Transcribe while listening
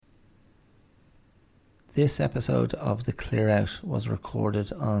This episode of The Clear Out was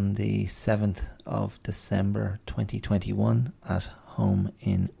recorded on the 7th of December 2021 at home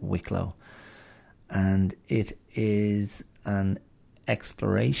in Wicklow. And it is an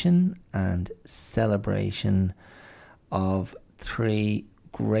exploration and celebration of three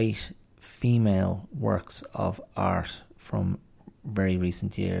great female works of art from very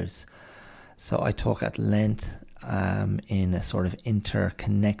recent years. So I talk at length in a sort of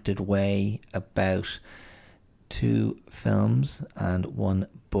interconnected way about two films and one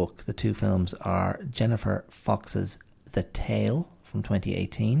book. The two films are Jennifer Fox's The Tale from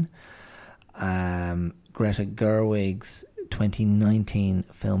 2018, Greta Gerwig's 2019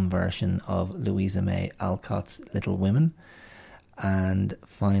 film version of Louisa May Alcott's Little Women, and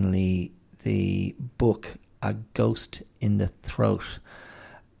finally the book A Ghost in the Throat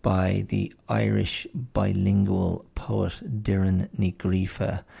by the Irish bilingual poet Doireann Ní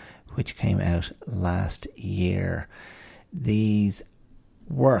Ghríofa, which came out last year. These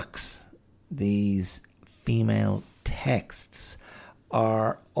works, these female texts,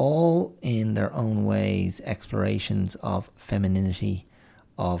 are all in their own ways explorations of femininity,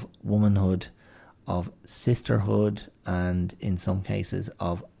 of womanhood, of sisterhood, and in some cases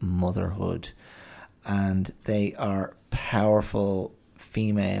of motherhood. And they are powerful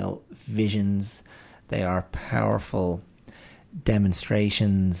female visions. They are powerful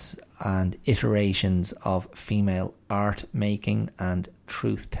demonstrations and iterations of female art making and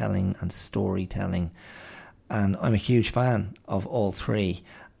truth telling and storytelling. And I'm a huge fan of all three.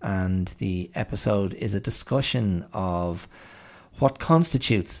 And the episode is a discussion of what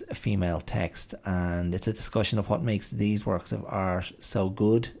constitutes a female text, and it's a discussion of what makes these works of art so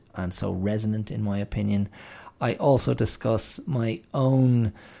good and so resonant, in my opinion. I also discuss my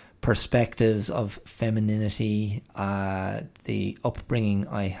own perspectives of femininity, the upbringing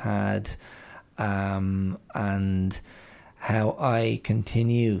I had, and how I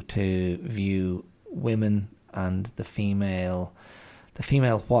continue to view women and the female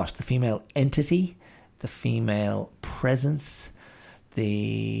what? The female entity, the female presence,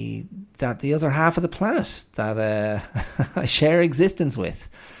 the other half of the planet that I share existence with.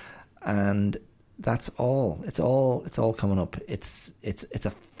 And that's all. It's all coming up. It's a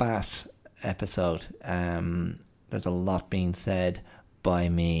fat episode. There's a lot being said by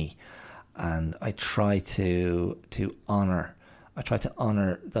me, and I try to honor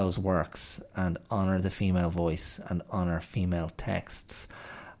those works and honor the female voice and honor female texts,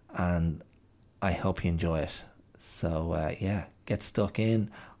 and I hope you enjoy it. So get stuck in.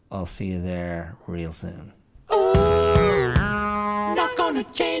 I'll see you there real soon. Ooh, not gonna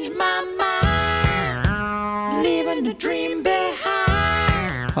change my mind, leaving the dream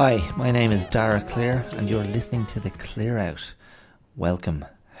behind. Hi, my name is Dara Clear, and you're listening to The Clear Out. Welcome.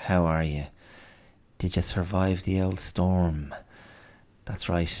 How are you? Did you survive the old storm? That's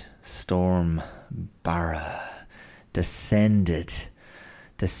right, Storm Barra descended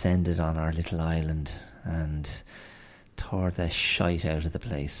on our little island and tore the shite out of the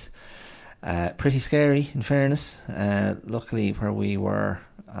place. Pretty scary, in fairness. Luckily, where we were,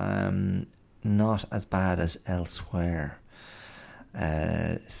 not as bad as elsewhere.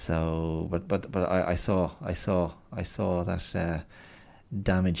 But I saw that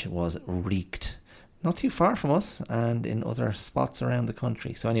damage was wreaked not too far from us and in other spots around the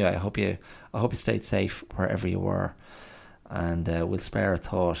country. So anyway, I hope you stayed safe wherever you were, and we'll spare a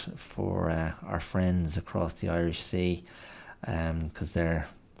thought for our friends across the Irish Sea, because they're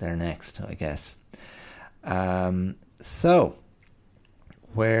next, I guess. So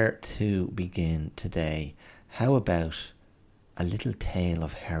where to begin today? How about a little tale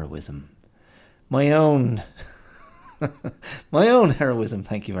of heroism? My own heroism,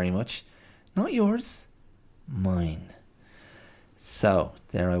 thank you very much. Not yours, mine. So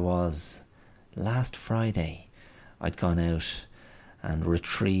there I was. Last Friday, I'd gone out and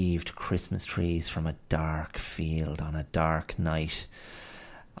retrieved Christmas trees from a dark field on a dark night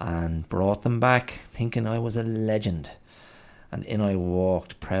and brought them back thinking I was a legend. And in I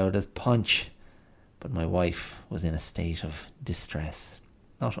walked, proud as punch. But my wife was in a state of distress.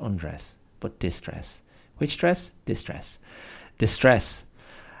 Not undress, but distress. Which dress? Distress. Distress.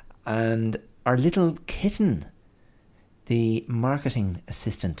 And our little kitten, the marketing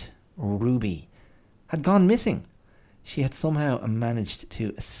assistant, Ruby, had gone missing. She had somehow managed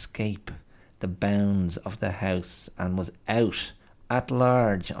to escape the bounds of the house and was out at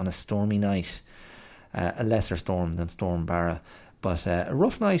large on a stormy night. A lesser storm than Storm Barra, but a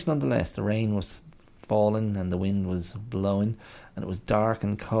rough night nonetheless. The rain was falling and the wind was blowing, and it was dark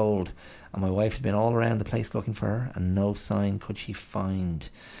and cold, and my wife had been all around the place looking for her, and no sign could she find.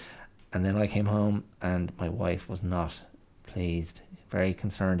 And then I came home and my wife was not pleased, very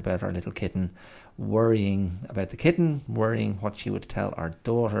concerned about our little kitten, worrying about the kitten, worrying what she would tell our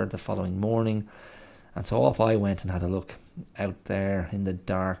daughter the following morning. And so off I went and had a look out there in the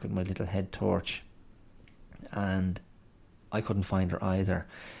dark with my little head torch, and I couldn't find her either.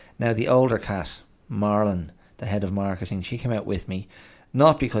 Now the older cat, Marlon, the head of marketing, she came out with me,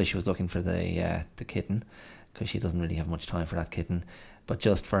 not because she was looking for the kitten, because she doesn't really have much time for that kitten, but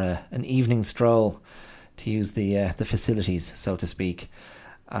just for an evening stroll to use the facilities, so to speak.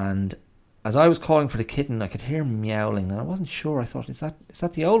 And as I was calling for the kitten, I could hear meowling, and I wasn't sure. I thought, is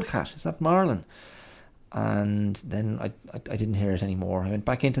that the old cat? Is that Marlon? And then I didn't hear it anymore. I went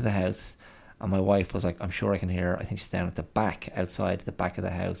back into the house, and my wife was like, I'm sure I can hear her. I think she's down at the back, outside the back of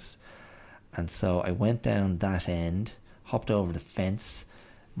the house. And so I went down that end, hopped over the fence.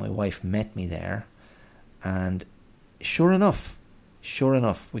 My wife met me there, and sure enough,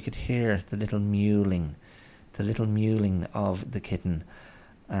 we could hear the little mewling of the kitten.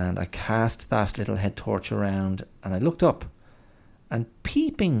 And I cast that little head torch around, and I looked up, and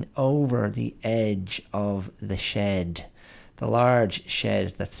peeping over the edge of the shed, the large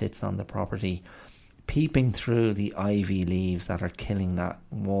shed that sits on the property, peeping through the ivy leaves that are killing that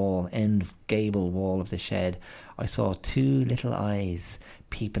wall, end gable wall of the shed, I saw two little eyes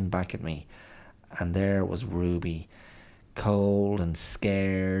peeping back at me. And there was Ruby, cold and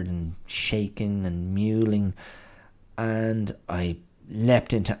scared and shaking and mewling. And I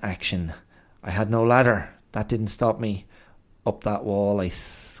leapt into action. I had no ladder. That didn't stop me. Up that wall I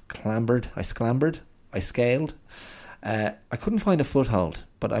scaled. I couldn't find a foothold,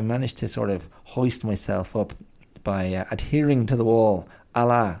 but I managed to sort of hoist myself up by adhering to the wall, a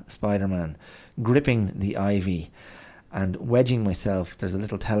la Spider-Man, gripping the ivy and wedging myself. There's a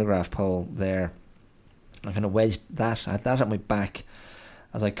little telegraph pole there. I kind of wedged that. I had that at my back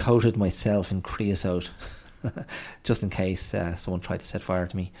as I coated myself in creosote, just in case someone tried to set fire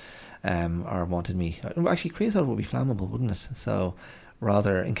to me. Or wanted me. Actually, creosote would be flammable, wouldn't it? So,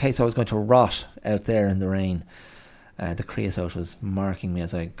 rather, in case I was going to rot out there in the rain, the creosote was marking me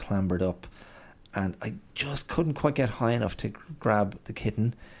as I clambered up, and I just couldn't quite get high enough to grab the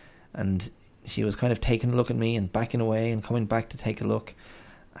kitten. And she was kind of taking a look at me and backing away and coming back to take a look.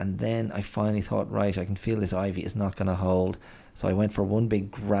 And then I finally thought, right, I can feel this ivy is not going to hold. So I went for one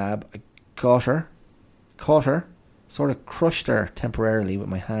big grab. I caught her, sort of crushed her temporarily with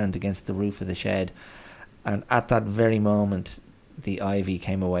my hand against the roof of the shed, and at that very moment the ivy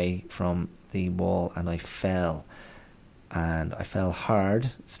came away from the wall and I fell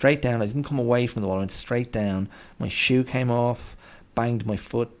hard, straight down. I didn't come away from the wall, I went straight down. My shoe came off, banged my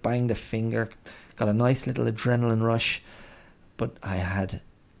foot, banged a finger, got a nice little adrenaline rush, but I had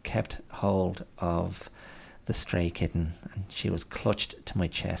kept hold of the stray kitten and she was clutched to my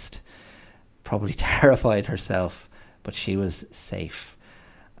chest, probably terrified herself. But she was safe,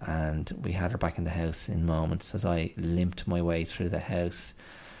 and we had her back in the house in moments. As I limped my way through the house,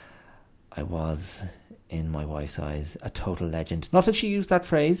 I was, in my wife's eyes, a total legend. Not that she used that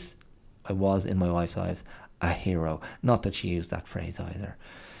phrase. I was, in my wife's eyes, a hero. Not that she used that phrase either.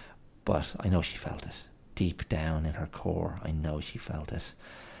 But I know she felt it. Deep down in her core, I know she felt it.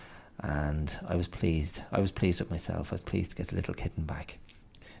 And I was pleased. I was pleased with myself. I was pleased to get the little kitten back.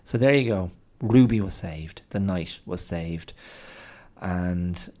 So there you go. Ruby was saved. The night was saved.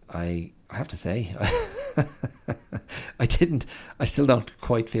 And I have to say, I still don't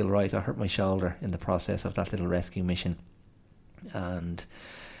quite feel right. I hurt my shoulder in the process of that little rescue mission. And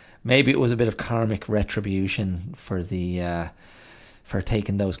maybe it was a bit of karmic retribution for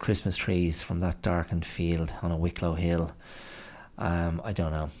taking those Christmas trees from that darkened field on a Wicklow hill. I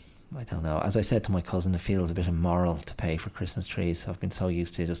don't know. As I said to my cousin, it feels a bit immoral to pay for Christmas trees. I've been so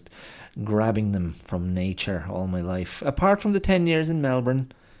used to just grabbing them from nature all my life. Apart from the 10 years in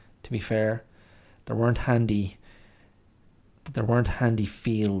Melbourne, to be fair, there weren't handy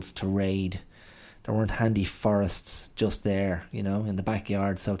fields to raid. There weren't handy forests just there, in the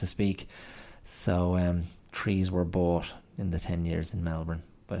backyard, so to speak. So trees were bought in the 10 years in Melbourne.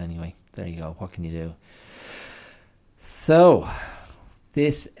 But anyway, there you go. What can you do? So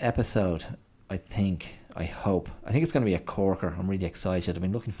this episode, I think it's going to be a corker. I'm really excited. I've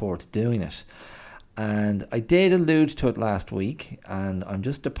been looking forward to doing it. And I did allude to it last week, and I'm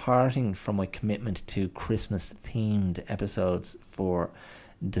just departing from my commitment to Christmas-themed episodes for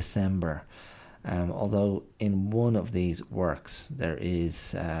December. Although in one of these works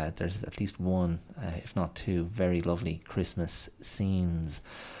there's at least one, if not two, very lovely Christmas scenes.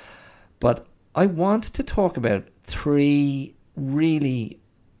 But I want to talk about three really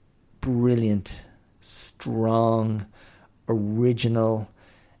brilliant, strong, original,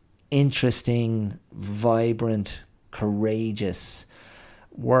 interesting, vibrant, courageous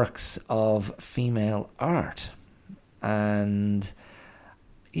works of female art. And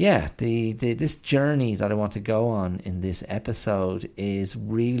yeah, this journey that I want to go on in this episode is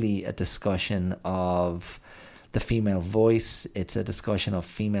really a discussion of the female voice. It's a discussion of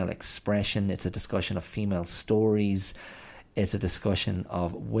female expression. It's a discussion of female stories. It's a discussion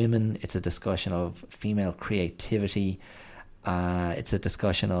of women. It's a discussion of female creativity. It's a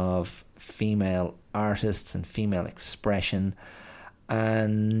discussion of female artists and female expression.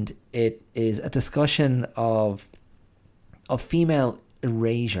 And it is a discussion of female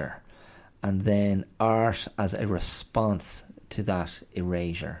erasure, and then art as a response to that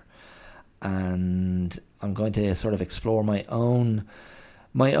erasure. And I'm going to sort of explore my own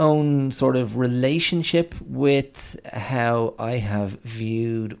sort of relationship with how I have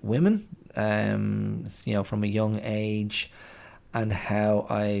viewed women, from a young age, and how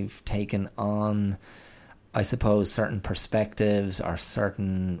I've taken on, I suppose, certain perspectives or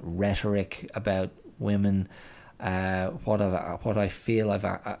certain rhetoric about women. What I feel I've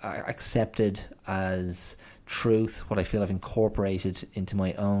accepted as truth, what I feel I've incorporated into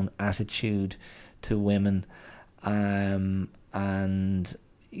my own attitude to women, and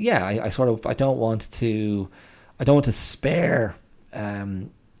yeah, I don't want to spare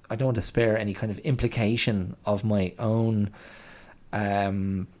any kind of implication of my own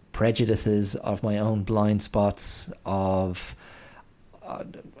prejudices, of my own blind spots, of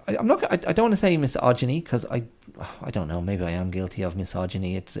I don't want to say misogyny, because I don't know, maybe I am guilty of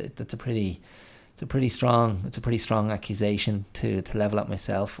misogyny. It's a pretty strong accusation to level at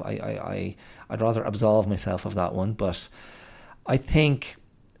myself. I'd rather absolve myself of that one, but I think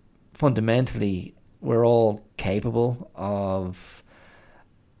fundamentally we're all capable of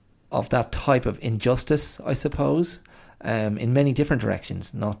that type of injustice, I suppose, in many different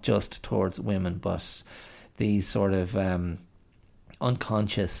directions, not just towards women, but these sort of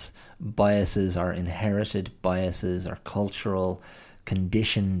unconscious biases or inherited biases or cultural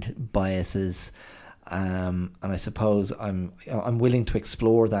conditioned biases, and I suppose I'm willing to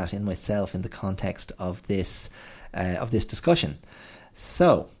explore that in myself in the context of this discussion.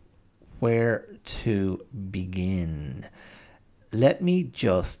 So, where to begin? Let me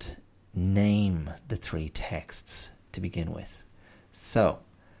just name the three texts to begin with. So,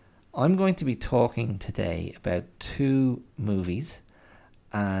 I'm going to be talking today about 2 movies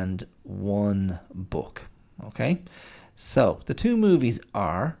and 1 book. Okay? So, the 2 movies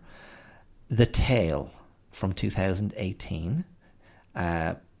are The Tale from 2018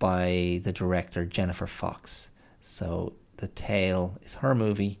 by the director Jennifer Fox. So, The Tale is her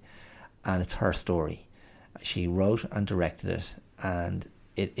movie and it's her story. She wrote and directed it, and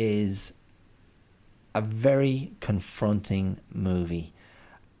it is a very confronting movie,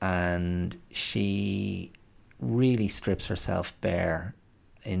 and she really strips herself bare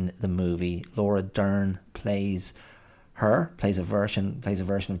in the movie. Laura Dern plays a version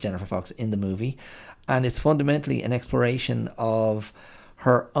of Jennifer Fox in the movie, and it's fundamentally an exploration of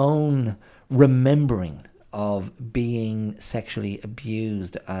her own remembering of being sexually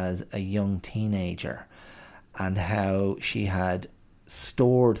abused as a young teenager, and how she had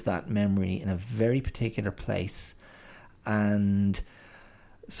stored that memory in a very particular place and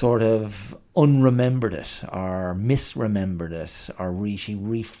sort of unremembered it or misremembered it, or she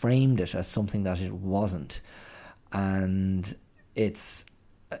reframed it as something that it wasn't. And it's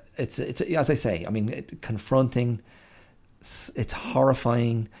as I say, I mean, confronting, it's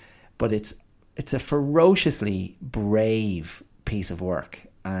horrifying, but it's a ferociously brave piece of work,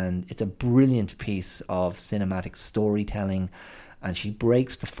 and it's a brilliant piece of cinematic storytelling. And she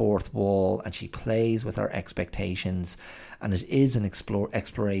breaks the fourth wall, and she plays with our expectations, and it is an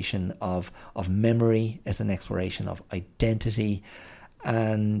exploration of memory. It's an exploration of identity,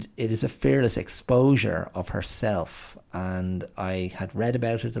 and it is a fearless exposure of herself. And I had read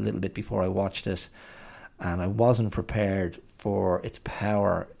about it a little bit before I watched it, and I wasn't prepared for its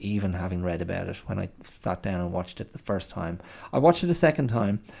power, even having read about it, when I sat down and watched it the first time. I watched it a second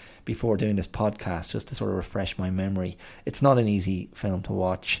time before doing this podcast, just to sort of refresh my memory. It's not an easy film to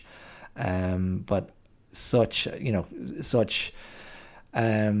watch, but such I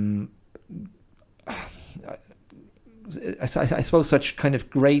suppose such kind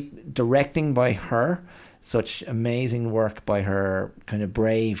of great directing by her, such amazing work by her kind of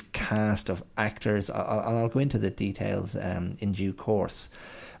brave cast of actors. I'll go into the details in due course,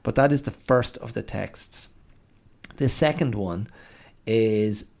 but that is the first of the texts. The second one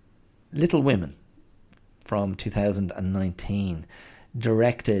is Little Women from 2019,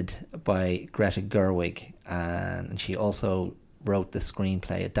 directed by Greta Gerwig, and she also wrote the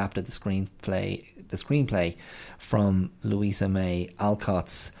screenplay, adapted the screenplay from Louisa May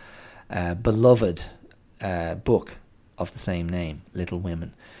Alcott's beloved book of the same name, Little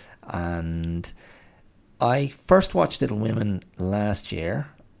Women. And I first watched Little Women last year,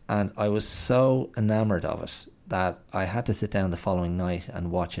 and I was so enamoured of it that I had to sit down the following night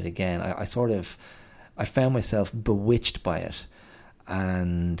and watch it again. I found myself bewitched by it,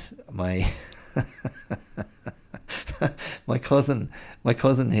 and my my cousin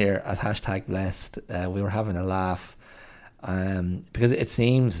here at #blessed, we were having a laugh, because it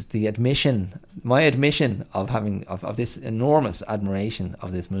seems my admission of this enormous admiration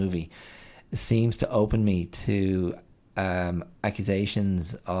of this movie seems to open me to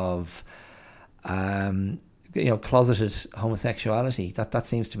accusations of closeted homosexuality. That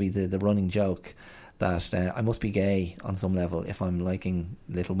seems to be the running joke, that I must be gay on some level if I'm liking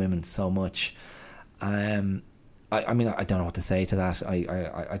Little Women so much. I mean, I don't know what to say to that.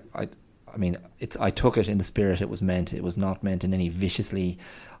 I mean, I took it in the spirit it was meant. It was not meant in any viciously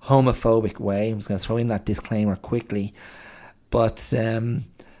homophobic way. I'm just going to throw in that disclaimer quickly. But I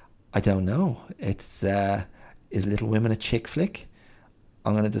don't know. It's is Little Women a chick flick?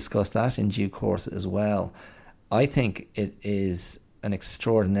 I'm going to discuss that in due course as well. I think it is an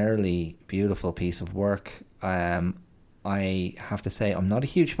extraordinarily beautiful piece of work. I have to say I'm not a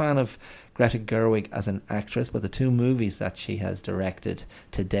huge fan of Greta Gerwig as an actress, but the two movies that she has directed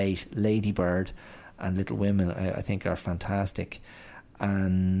to date, Lady Bird and Little Women, I think are fantastic.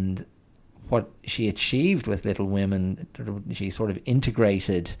 And what she achieved with Little Women, she sort of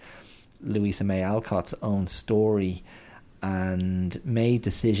integrated Louisa May Alcott's own story and made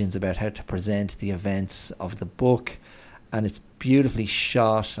decisions about how to present the events of the book. And it's beautifully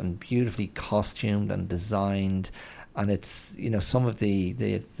shot and beautifully costumed and designed. And it's, some of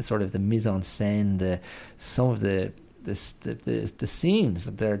the sort of the mise en scène, some of the scenes,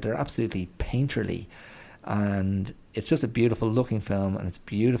 they're absolutely painterly, and it's just a beautiful looking film, and it's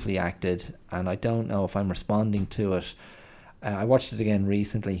beautifully acted. And I don't know if I'm responding to it. I watched it again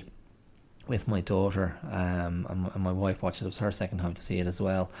recently with my daughter, and my wife watched it. It was her second time to see it as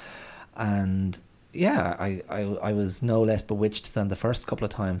well, and yeah, I was no less bewitched than the first couple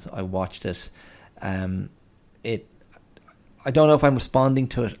of times I watched it. I don't know if I'm responding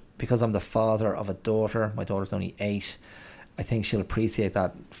to it because I'm the father of a daughter. My daughter's only 8. I think she'll appreciate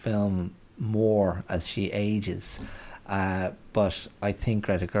that film more as she ages. But I think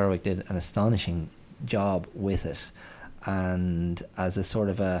Greta Gerwig did an astonishing job with it, and as a sort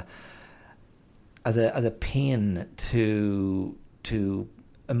of as a pin to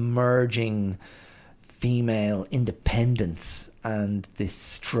emerging female independence and this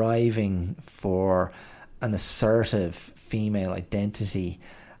striving for an assertive female identity,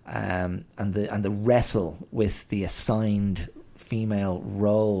 and the wrestle with the assigned female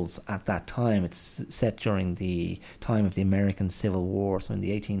roles at that time. It's set during the time of the American Civil War, so in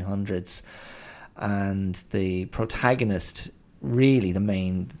the 1800s, and the protagonist, really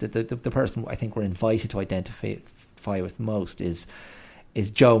the person I think we're invited to identify with most is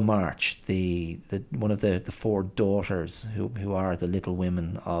Jo March, the one of the 4 daughters who are the Little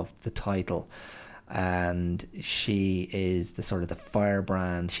Women of the title. And she is the sort of the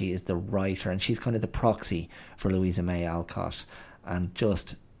firebrand, she is the writer, and she's kind of the proxy for Louisa May Alcott, and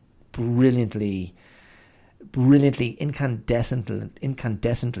just brilliantly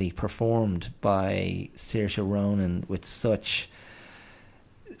incandescently performed by Saoirse Ronan with such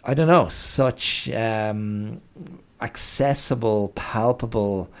accessible,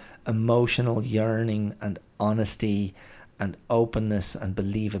 palpable, emotional yearning and honesty and openness and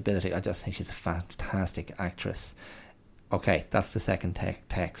believability. I just think she's a fantastic actress. Okay, that's the second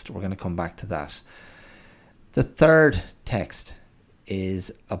text. We're going to come back to that. The third text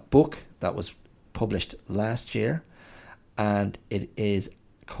is a book that was published last year, and it is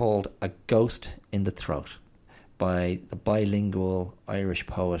called A Ghost in the Throat by the bilingual Irish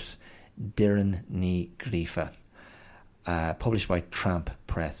poet Doireann ní Ghríofa, published by Tramp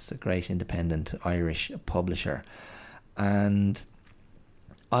Press, a great independent Irish publisher. And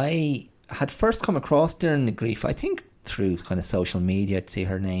I had first come across Doireann ní Ghríofa, I think through kind of social media. I'd see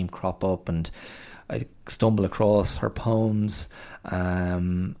her name crop up and I'd stumble across her poems.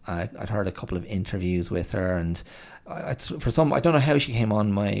 I'd heard a couple of interviews with her, and I don't know how she came on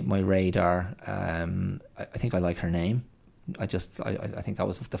my radar. I think I like her name. I think that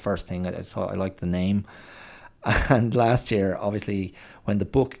was the first thing. I just thought I liked the name. And last year, obviously, when the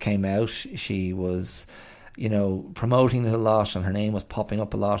book came out, she was, promoting it a lot, and her name was popping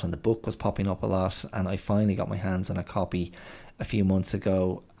up a lot, and the book was popping up a lot. And I finally got my hands on a copy a few months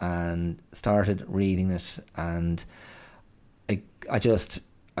ago and started reading it, and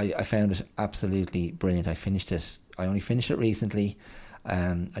I found it absolutely brilliant. I only finished it recently.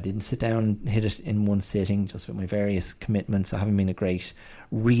 I didn't sit down and hit it in one sitting, just with my various commitments. I haven't been a great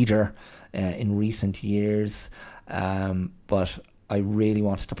reader in recent years, but I really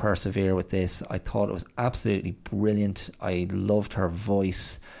wanted to persevere with this. I thought it was absolutely brilliant. I loved her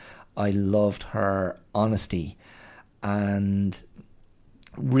voice. I loved her honesty. And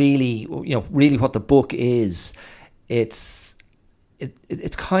really, really what the book is, it's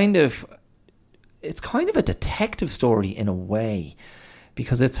kind of a detective story in a way,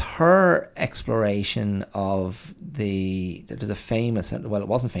 because it's her exploration of there's a famous, well, it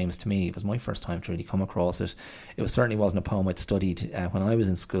wasn't famous to me, it was my first time to really come across it. It certainly wasn't a poem I'd studied when I was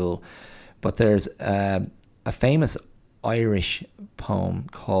in school, but there's a famous Irish poem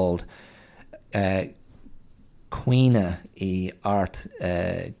called Cuina Art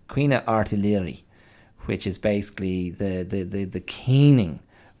Illyri, which is basically the keening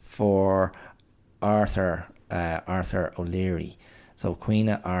for Arthur O'Leary. So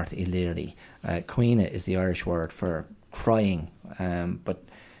Cuina Art Illyri. Cuina is the Irish word for crying, but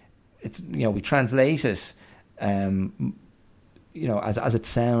it's, we translate it as it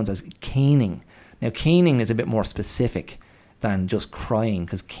sounds, as keening. Now keening is a bit more specific than just crying,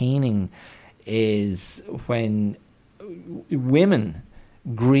 because keening is when women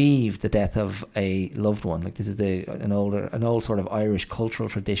grieve the death of a loved one. Like, this is an old sort of Irish cultural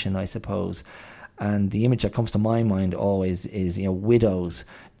tradition, I suppose. And the image that comes to my mind always is, widows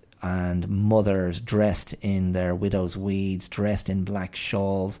and mothers dressed in their widow's weeds, dressed in black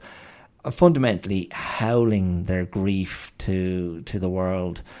shawls, fundamentally howling their grief to the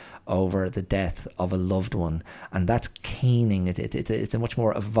world over the death of a loved one. And that's keening. It's a much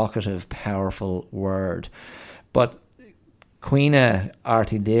more evocative, powerful word. But Cuina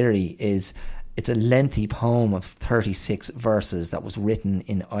Art Illyri it's a lengthy poem of 36 verses that was written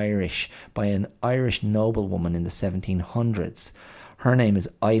in Irish by an Irish noblewoman in the 1700s. Her name is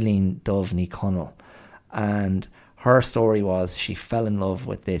Eileen Dove Ní Connell, and her story was she fell in love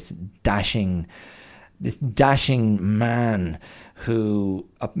with this dashing man who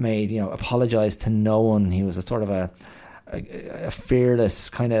apologized to no one. He was a sort of a fearless,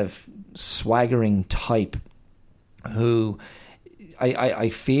 kind of swaggering type who I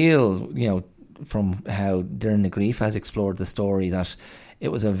feel, from how During the Grief has explored the story, that it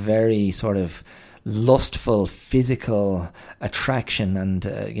was a very sort of lustful physical attraction and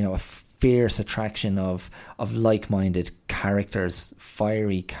a fierce attraction of like-minded characters,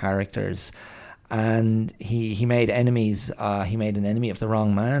 fiery characters. And he made enemies. He made an enemy of the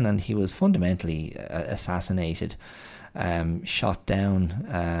wrong man, and he was fundamentally assassinated, shot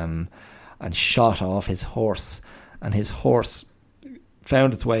down, and shot off his horse. And his horse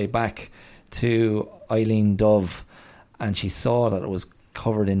found its way back to Eileen Dove, and she saw that it was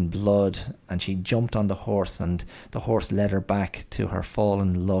covered in blood, and she jumped on the horse, and the horse led her back to her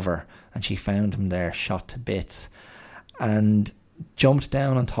fallen lover, and she found him there, shot to bits, and jumped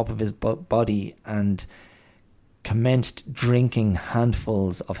down on top of his body and commenced drinking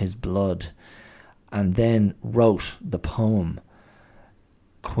handfuls of his blood, and then wrote the poem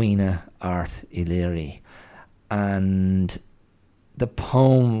Cuina Art Illyri. And the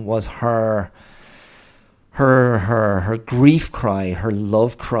poem was her grief cry, her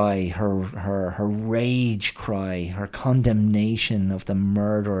love cry, her rage cry, her condemnation of the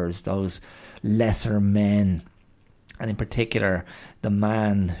murderers, those lesser men, and in particular the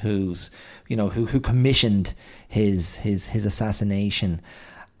man who commissioned his assassination.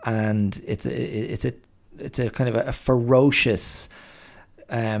 And it's a kind of a ferocious,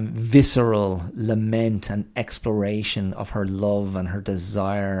 visceral lament and exploration of her love and her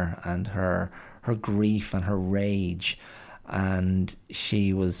desire and her grief and her rage. And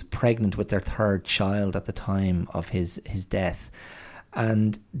she was pregnant with their third child at the time of his death.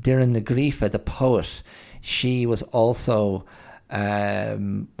 And During the Grief, the poet, she was also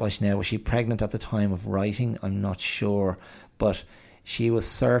was she pregnant at the time of writing? I'm not sure, but she was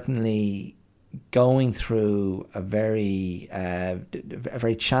certainly going through a very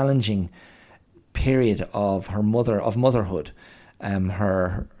challenging period of motherhood.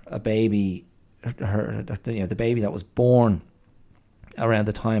 The baby that was born around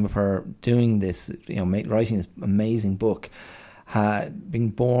the time of her doing this, writing this amazing book, had been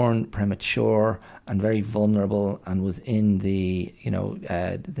born premature and very vulnerable, and was in the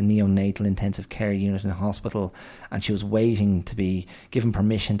neonatal intensive care unit in a hospital, and she was waiting to be given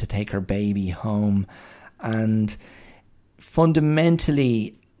permission to take her baby home. And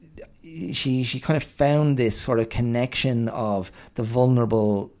fundamentally, she kind of found this sort of connection of the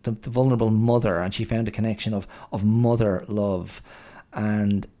vulnerable mother, and she found a connection of mother love,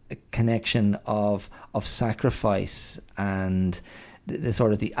 and a connection of sacrifice, and the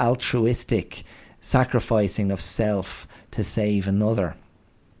sort of the altruistic sacrificing of self to save another.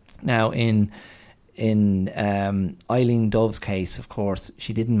 Now, in Eileen Dove's case, of course,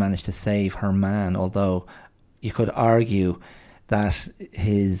 she didn't manage to save her man, although you could argue that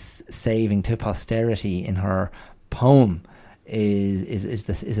his saving to posterity in her poem is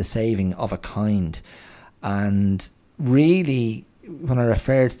a saving of a kind. And really, when I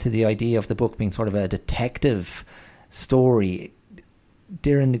referred to the idea of the book being sort of a detective story,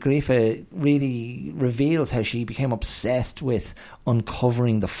 Doireann Ní Ghríofa really reveals how she became obsessed with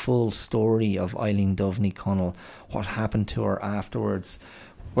uncovering the full story of Eileen Dove Ní Chonaill, what happened to her afterwards,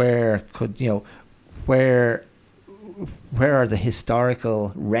 where are the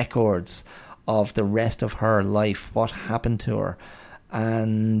historical records of the rest of her life, what happened to her.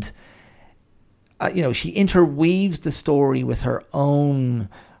 And she interweaves the story with her own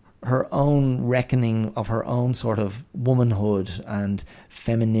reckoning of her own sort of womanhood and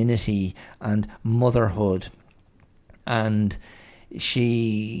femininity and motherhood, and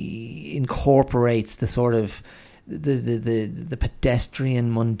she incorporates the sort of the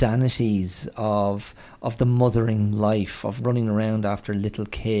pedestrian mundanities of the mothering life, of running around after little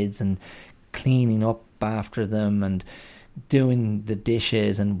kids and cleaning up after them and doing the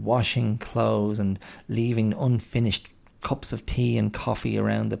dishes and washing clothes and leaving unfinished cups of tea and coffee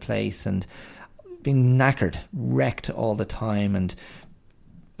around the place, and being knackered, wrecked all the time, and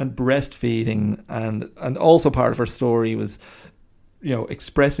breastfeeding, and also part of her story was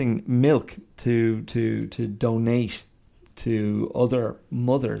expressing milk to donate to other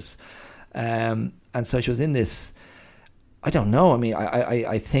mothers, and so she was in this, I don't know, I mean,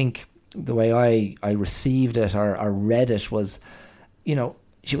 I think the way I received it or read it was,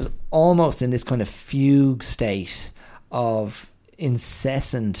 she was almost in this kind of fugue state of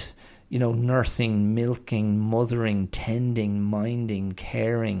incessant, nursing, milking, mothering, tending, minding,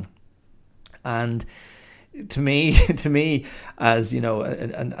 caring. And to me, as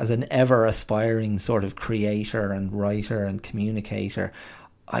as an ever aspiring sort of creator and writer and communicator,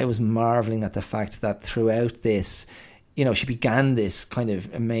 I was marveling at the fact that throughout this, she began this kind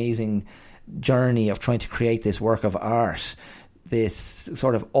of amazing journey of trying to create this work of art, this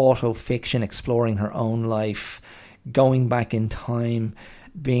sort of auto-fiction exploring her own life, going back in time,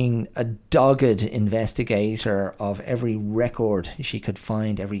 being a dogged investigator of every record she could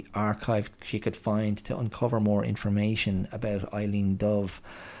find, every archive she could find to uncover more information about Eileen Dove,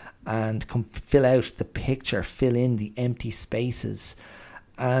 and fill out the picture, fill in the empty spaces.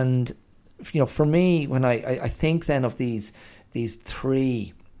 And for me, when I think then of these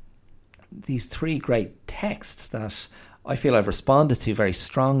three great texts that I feel I've responded to very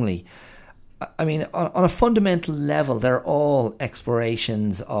strongly, I mean, on a fundamental level, they're all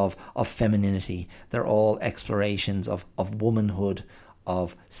explorations of femininity. They're all explorations of womanhood,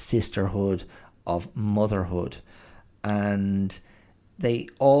 of sisterhood, of motherhood. And they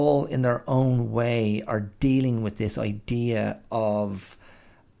all, in their own way, are dealing with this idea of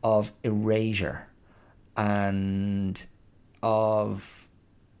erasure and of...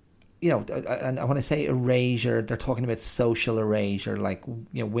 and when I say erasure, they're talking about social erasure, like,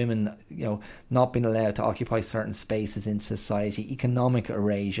 women, not being allowed to occupy certain spaces in society, economic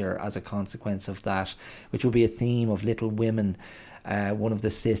erasure as a consequence of that, which will be a theme of Little Women. One of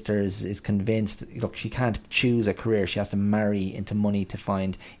the sisters is convinced, look, she can't choose a career, she has to marry into money to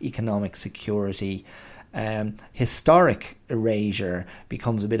find economic security. Historic erasure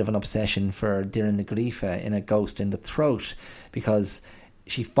becomes a bit of an obsession for Doireann Ní Ghríofa in A Ghost in the Throat, because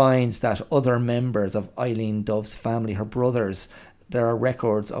she finds that other members of Eileen Dove's family, her brothers, there are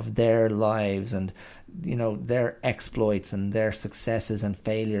records of their lives and, their exploits and their successes and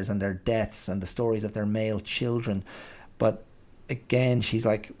failures and their deaths and the stories of their male children. But again, she's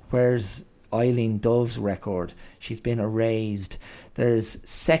like, where's Eileen Dove's record? She's been erased. There's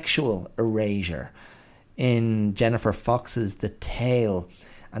sexual erasure in Jennifer Fox's The Tale.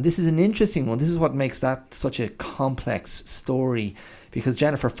 And this is an interesting one. This is what makes that such a complex story, because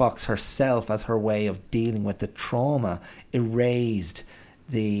Jennifer Fox herself, as her way of dealing with the trauma, erased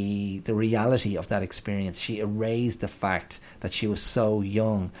the reality of that experience. She erased the fact that she was so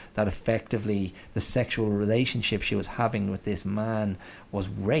young, that effectively the sexual relationship she was having with this man was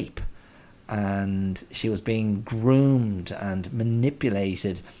rape, and she was being groomed and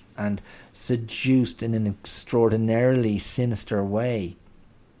manipulated and seduced in an extraordinarily sinister way.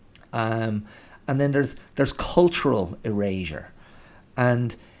 And then there's cultural erasure.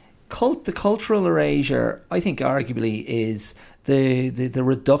 And the cultural erasure, I think, arguably is the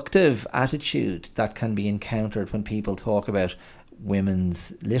reductive attitude that can be encountered when people talk about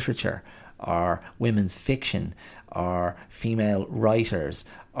women's literature or women's fiction or female writers,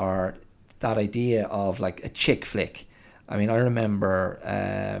 or that idea of like a chick flick. I mean, I remember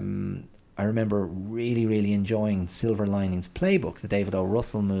really, really enjoying Silver Linings Playbook, the David O.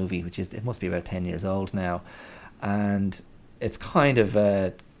 Russell movie, which is, it must be about 10 years old now, and it's kind of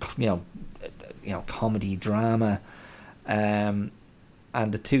a comedy drama, and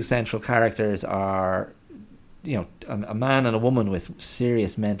the two central characters are a man and a woman with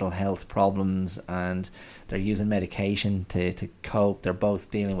serious mental health problems, and they're using medication to cope. They're both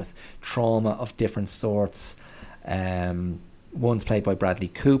dealing with trauma of different sorts. One's played by Bradley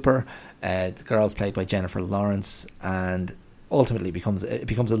Cooper, the girl's played by Jennifer Lawrence, and ultimately it becomes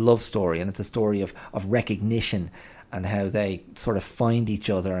a love story, and it's a story of recognition and how they sort of find each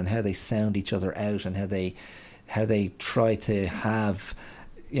other and how they sound each other out and how they try to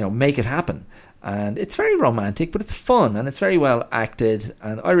make it happen. And it's very romantic, but it's fun and it's very well acted,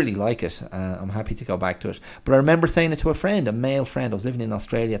 and I really like it. I'm happy to go back to it. But I remember saying it to a friend, a male friend. I was living in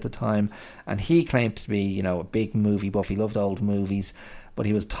Australia at the time, and he claimed to be, a big movie buff. He loved old movies, but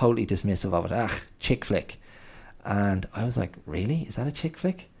he was totally dismissive of it. Chick flick. And I was like, really? Is that a chick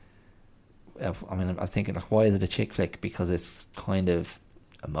flick? I mean, I was thinking, like, why is it a chick flick? Because it's kind of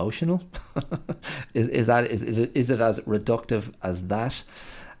emotional. Is it as reductive as that?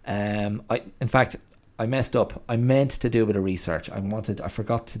 In fact, I messed up. I meant to do a bit of research. I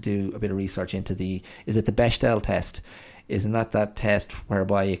forgot to do a bit of research into is it the Bechdel test? Isn't that test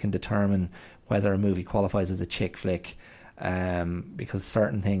whereby you can determine whether a movie qualifies as a chick flick? Because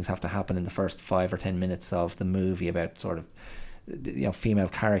certain things have to happen in the first 5 or 10 minutes of the movie about sort of, female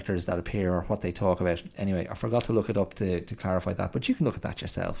characters that appear or what they talk about. Anyway, I forgot to look it up to clarify that, but you can look at that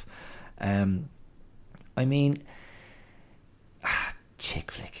yourself. I mean,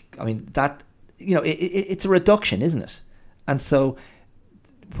 chick flick. I mean, that, it's a reduction, isn't it? And so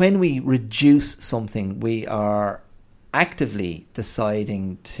when we reduce something, we are actively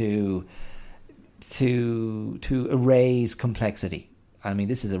deciding to erase complexity. I mean,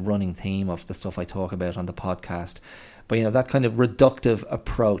 this is a running theme of the stuff I talk about on the podcast. But, that kind of reductive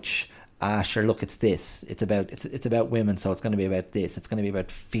approach, sure, look, it's this. It's about women, so it's going to be about this. It's going to be about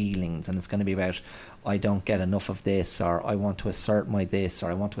feelings, and it's going to be about, I don't get enough of this, or I want to assert my this,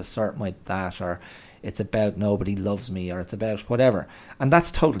 or I want to assert my that, or it's about nobody loves me, or it's about whatever. And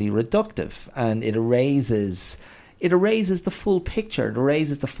that's totally reductive, and it erases the full picture. It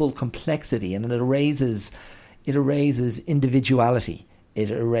erases the full complexity, and it erases individuality. It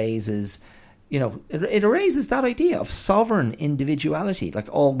erases it erases that idea of sovereign individuality,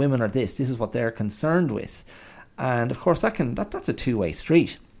 like all women are this is what they're concerned with. And of course that's a two-way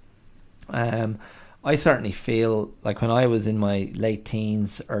street. I certainly feel like when I was in my late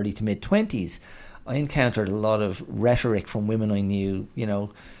teens, early to mid 20s, I encountered a lot of rhetoric from women I knew,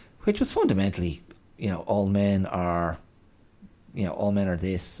 which was fundamentally, all men are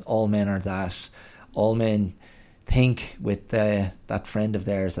this, all men are that, all men think with that friend of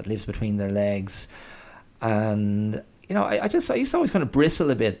theirs that lives between their legs. And I used to always kind of bristle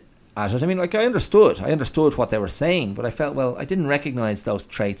a bit at it. I mean, like, I understood what they were saying, but I felt, well, I didn't recognize those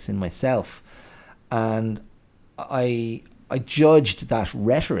traits in myself, and I judged that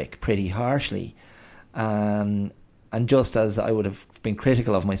rhetoric pretty harshly, and just as I would have been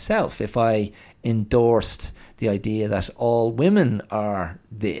critical of myself if I endorsed the idea that all women are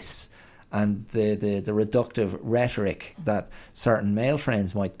this, and the reductive rhetoric that certain male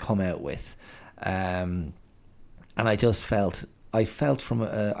friends might come out with. And I just felt from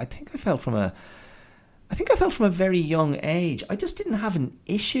a very young age, I just didn't have an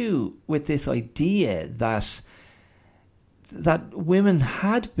issue with this idea that women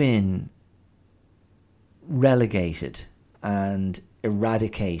had been relegated and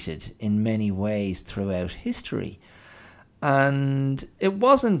eradicated in many ways throughout history. And it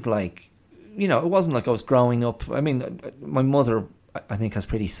wasn't like I was growing up. I mean, my mother, I think, has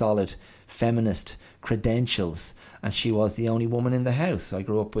pretty solid feminist credentials, and she was the only woman in the house. I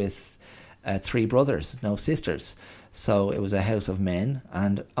grew up with 3 brothers, no sisters, so it was a house of men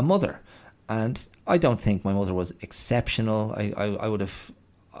and a mother. And I don't think my mother was exceptional. I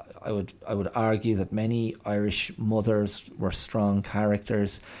would argue that many Irish mothers were strong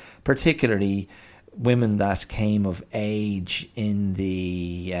characters, particularly women that came of age in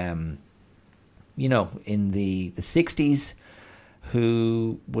the in the 60s,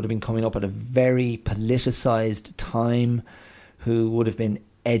 who would have been coming up at a very politicised time, who would have been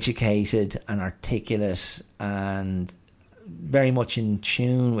educated and articulate and very much in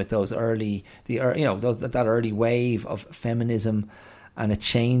tune with those that early wave of feminism and a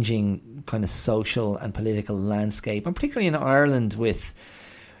changing kind of social and political landscape, and particularly in Ireland with,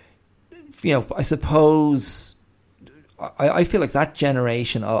 I suppose, I feel like that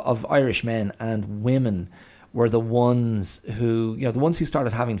generation of Irish men and women were the ones who, the ones who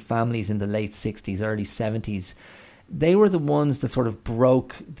started having families in the late 60s, early 70s. They were the ones that sort of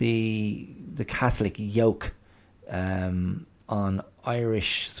broke the Catholic yoke on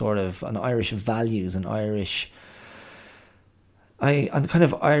Irish values and kind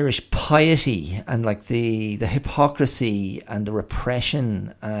of Irish piety, and like the hypocrisy and the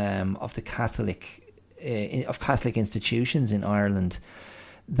repression of the Catholic institutions in Ireland.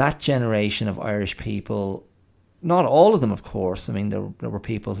 That generation of Irish people, not all of them, of course. I mean, there were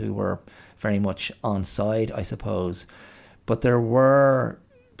people who were very much on side, I suppose, but there were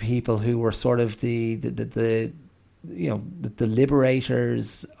people who were sort of the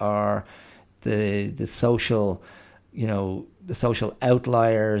liberators, or the social, the social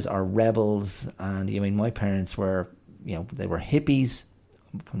outliers, or rebels. And I mean, my parents were, they were hippies,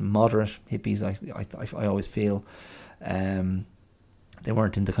 moderate hippies. I always feel. They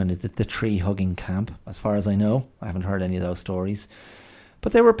weren't in the kind of the tree hugging camp, as far as I know. I haven't heard any of those stories,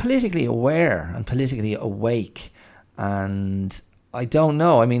 but they were politically aware and politically awake. And I don't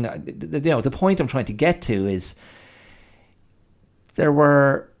know. I mean, the point I'm trying to get to is there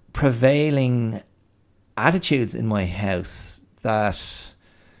were prevailing attitudes in my house that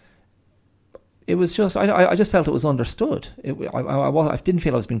it was just, I just felt it was understood. I didn't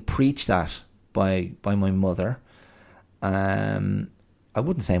feel I was being preached at by my mother. I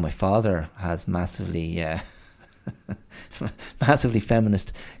wouldn't say my father has massively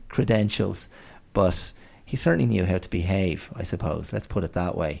feminist credentials, but he certainly knew how to behave, I suppose. Let's put it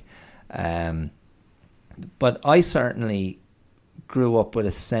that way. But I certainly grew up with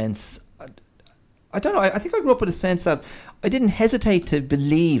a sense, I don't know, I think I grew up with a sense that I didn't hesitate to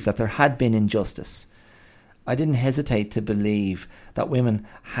believe that there had been injustice. I didn't hesitate to believe that women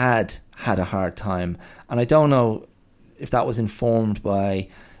had a hard time. And I don't know if that was informed by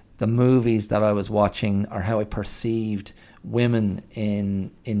the movies that I was watching, or how I perceived women in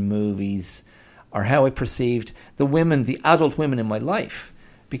movies, or how I perceived the adult women in my life.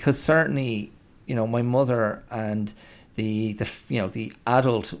 Because certainly, my mother and the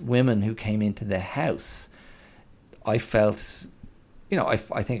adult women who came into the house, I felt, I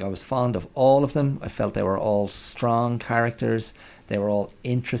think I was fond of all of them. I felt they were all strong characters. They were all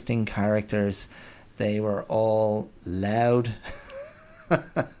interesting characters. They were all loud.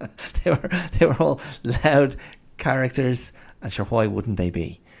 they were all loud characters. And sure, why wouldn't they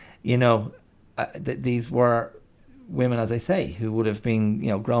be? These were women, as I say, who would have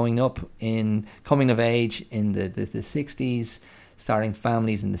been, growing up in coming of age in the 60s, starting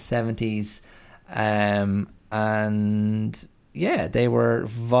families in the 70s. And yeah, they were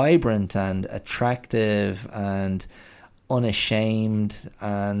vibrant and attractive and unashamed.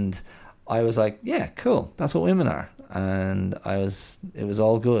 And I was like, yeah, cool. That's what women are. And it was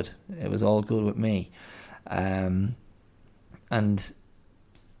all good. It was all good with me. And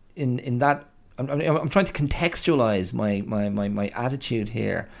in that, I'm trying to contextualize my attitude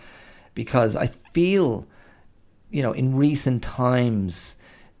here, because I feel, in recent times,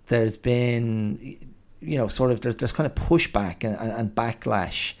 there's been, sort of, there's kind of pushback and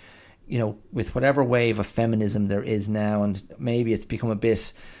backlash, with whatever wave of feminism there is now. And maybe it's become a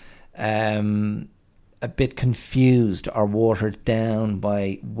bit confused or watered down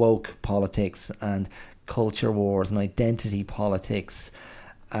by woke politics and culture wars and identity politics.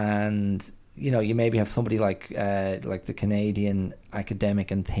 And you maybe have somebody like the Canadian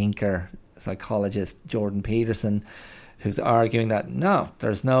academic and thinker, psychologist Jordan Peterson, who's arguing that no,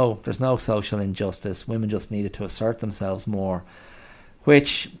 there's no social injustice. Women just needed to assert themselves more,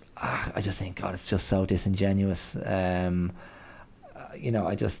 which I just think, God, it's just so disingenuous. I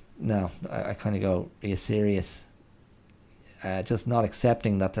kind of go, are you serious? Just not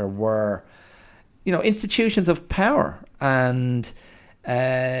accepting that there were, institutions of power and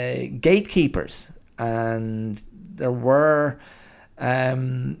gatekeepers, and there were,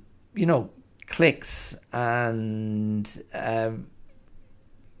 cliques and,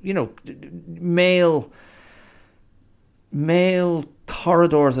 male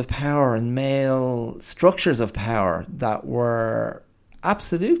corridors of power and male structures of power that were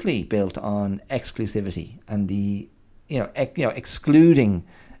absolutely built on exclusivity and the, excluding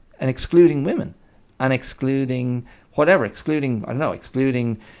women and excluding whatever, excluding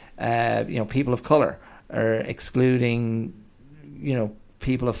people of color, or excluding,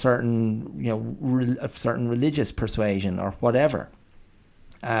 people of certain, of certain religious persuasion or whatever.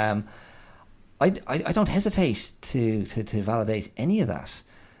 I don't hesitate to validate any of that.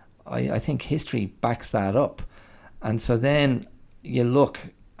 I think history backs that up. And so then you look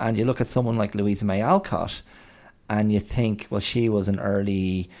at someone like Louisa May Alcott, and you think, well, she was an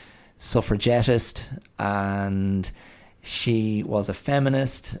early suffragettist, and she was a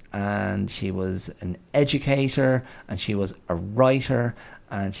feminist, and she was an educator, and she was a writer,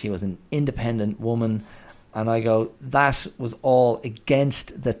 and she was an independent woman. And I go, that was all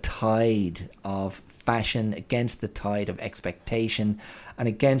against the tide of fashion, against the tide of expectation, and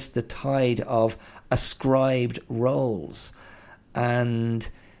against the tide of ascribed roles. And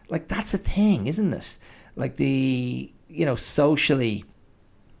like, that's a thing, isn't it? Like socially,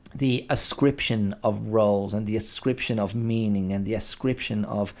 the ascription of roles and the ascription of meaning and the ascription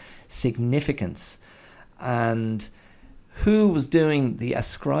of significance. And who was doing the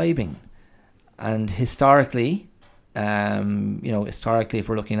ascribing? And historically, if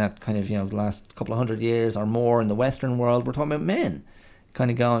we're looking at kind of, the last couple of 100 years or more in the Western world, we're talking about men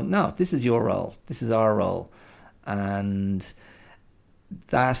kind of going, no, this is your role, this is our role. And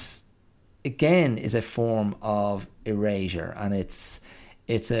that, again, is a form of erasure, and it's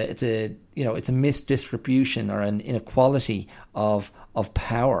a misdistribution or an inequality of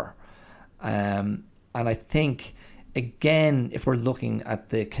power. And I think, again, if we're looking at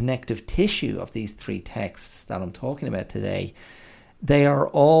the connective tissue of these three texts that I'm talking about today, they are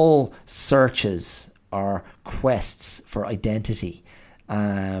all searches or quests for identity,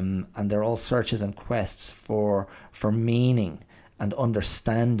 and they're all searches and quests for meaning and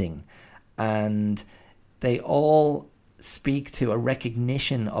understanding, and they all speak to a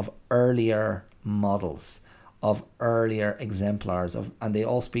recognition of earlier models, of earlier exemplars, and they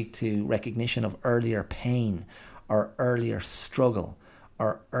all speak to recognition of earlier pain, or earlier struggle,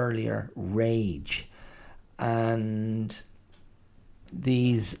 or earlier rage. And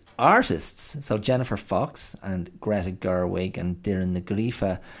these artists, so Jennifer Fox and Greta Gerwig and Doireann na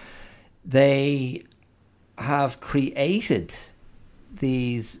Gríofa, they have created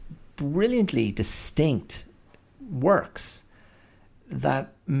these brilliantly distinct works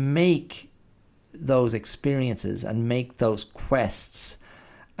that make those experiences and make those quests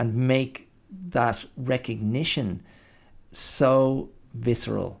and make that recognition so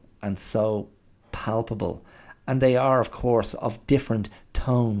visceral and so palpable. And they are, of course, of different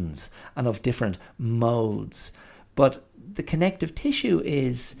tones and of different modes. But the connective tissue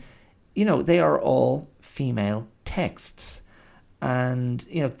is, they are all female texts. And,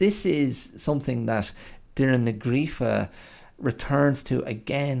 this is something that Doireann na Gríofa returns to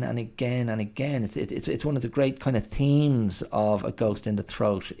again and again and again. It's one of the great kind of themes of A Ghost in the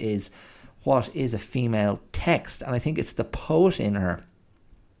Throat, is what is a female text. And I think it's the poet in her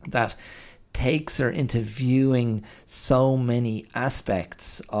that takes her into viewing so many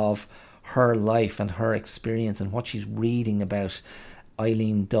aspects of her life and her experience and what she's reading about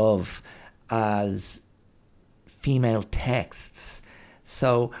Eileen Dove as female texts.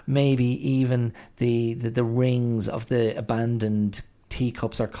 So maybe even the rings of the abandoned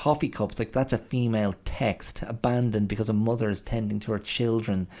teacups or coffee cups, like that's a female text, abandoned because a mother is tending to her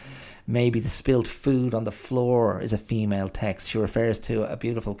children. Maybe the spilled food on the floor is a female text. She refers to a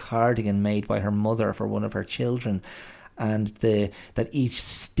beautiful cardigan made by her mother for one of her children, and that each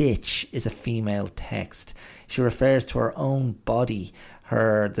stitch is a female text. She refers to her own body,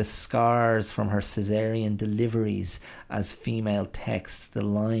 the scars from her cesarean deliveries, as female texts. The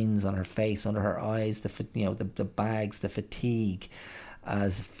lines on her face, under her eyes, the bags, the fatigue,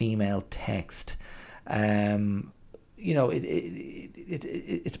 as female text.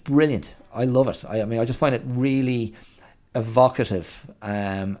 It's brilliant. I love it. I just find it really evocative,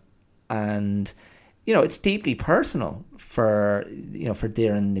 and it's deeply personal for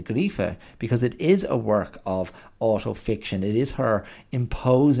Doireann na Gríofa, because it is a work of autofiction. It is her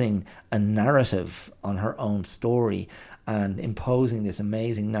imposing a narrative on her own story and imposing this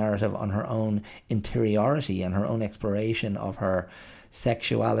amazing narrative on her own interiority and her own exploration of her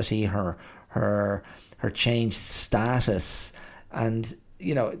sexuality, her changed status, and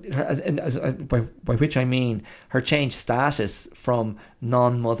by which I mean her changed status from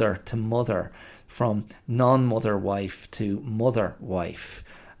non-mother to mother, from non-mother wife to mother wife,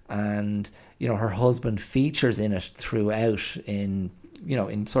 and her husband features in it throughout in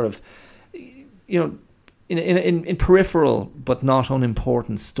peripheral but not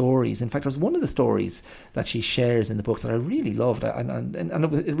unimportant stories. In fact, there's one of the stories that she shares in the book that I really loved, and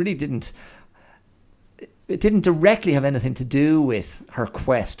it really didn't directly have anything to do with her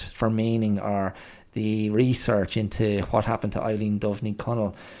quest for meaning or the research into what happened to Eileen Duffney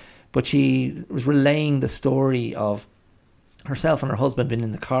Connell. But she was relaying the story of herself and her husband being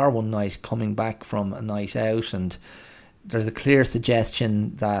in the car one night coming back from a night out, and there's a clear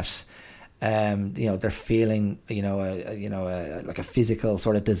suggestion that they're feeling like a physical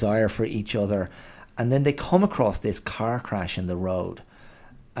sort of desire for each other, and then they come across this car crash in the road,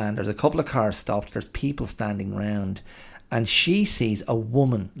 and there's a couple of cars stopped, there's people standing around, and she sees a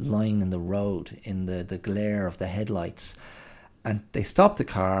woman lying in the road in the glare of the headlights. And they stop the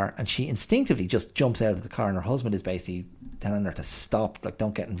car, and she instinctively just jumps out of the car, and her husband is basically telling her to stop, like,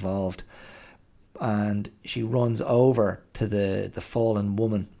 don't get involved. And she runs over to the fallen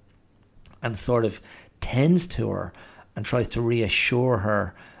woman and sort of tends to her and tries to reassure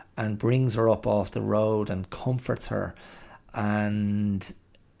her and brings her up off the road and comforts her. And,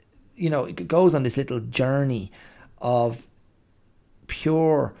 it goes on this little journey of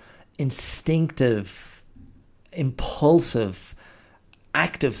pure, instinctive, impulsive,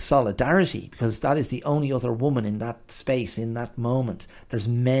 active solidarity, because that is the only other woman in that space, in that moment. There's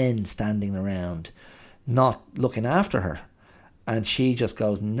men standing around not looking after her, and she just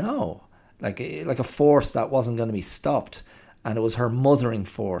goes no, like a force that wasn't going to be stopped. And it was her mothering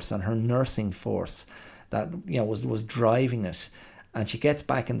force and her nursing force that was driving it. And she gets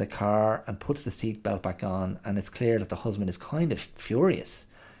back in the car and puts the seatbelt back on, and it's clear that the husband is kind of furious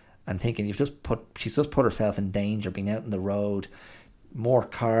and thinking she's just put herself in danger being out on the road. More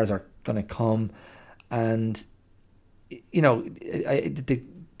cars are going to come, and Negrifa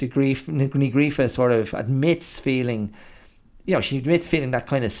sort of admits feeling, she admits feeling that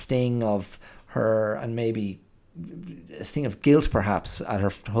kind of sting of her, and maybe a sting of guilt perhaps at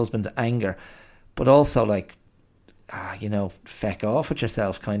her husband's anger, but also like, feck off with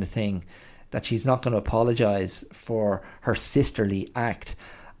yourself kind of thing, that she's not going to apologise for her sisterly act.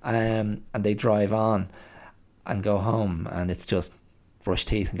 And they drive on and go home, and it's just brush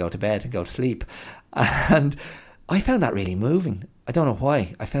teeth and go to bed and go to sleep. And I found that really moving. I don't know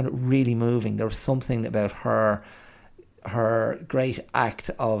why. I found it really moving. There was something about her great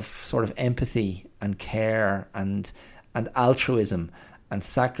act of sort of empathy and care and altruism, and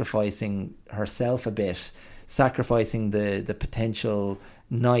sacrificing herself a bit, sacrificing the potential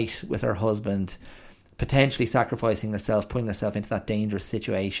night with her husband, potentially sacrificing herself, putting herself into that dangerous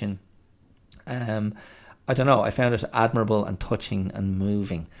situation. I don't know. I found it admirable and touching and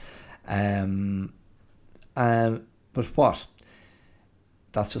moving. But what?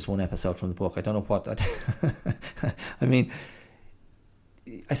 That's just one episode from the book. I don't know what. I mean,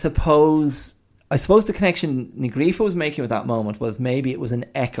 I suppose the connection Negrifa was making with that moment was maybe it was an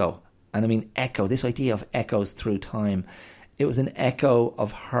echo. And I mean, echo, this idea of echoes through time. It was an echo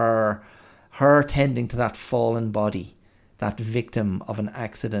of her tending to that fallen body, that victim of an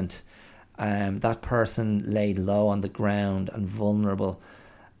accident, that person laid low on the ground and vulnerable,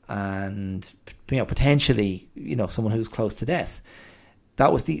 and potentially someone who's close to death.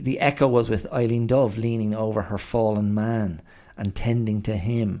 That was the echo was with Eileen Dove leaning over her fallen man and tending to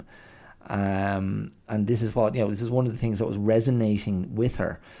him, and this is what this is one of the things that was resonating with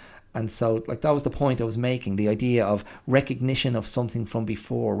her. And so, like, that was the point I was making, the idea of recognition of something from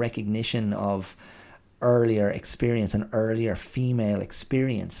before, recognition of earlier experience, an earlier female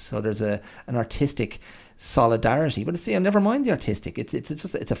experience. So there's an artistic solidarity, but never mind the artistic.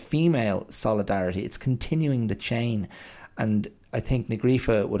 It's a female solidarity. It's continuing the chain, and I think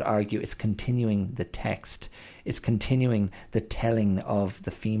Negrifa would argue it's continuing the text. It's continuing the telling of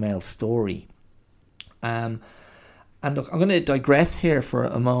the female story. And look, I'm going to digress here for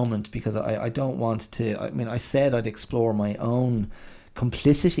a moment, because I don't want to. I mean, I said I'd explore my own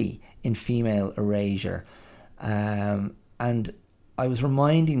complicity in female erasure. And I was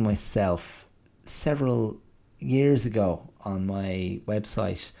reminding myself several years ago on my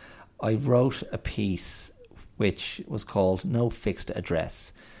website, I wrote a piece which was called No Fixed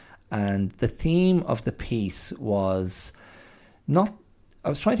Address. And the theme of the piece was I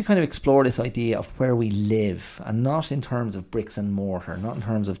was trying to kind of explore this idea of where we live, and not in terms of bricks and mortar, not in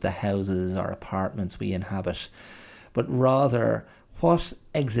terms of the houses or apartments we inhabit, but rather what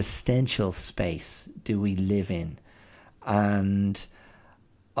existential space do we live in? And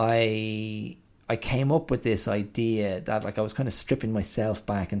I came up with this idea that, like, I was kind of stripping myself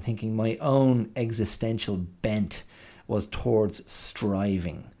back and thinking my own existential bent was towards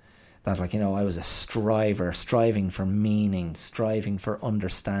striving. That, like, I was a striver, striving for meaning, striving for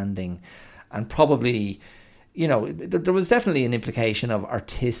understanding. And probably, there was definitely an implication of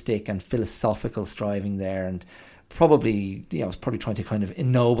artistic and philosophical striving there. And probably, I was probably trying to kind of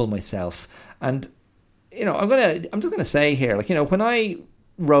ennoble myself. And, I'm just going to say here, like, when I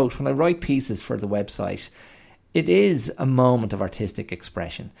write pieces for the website, it is a moment of artistic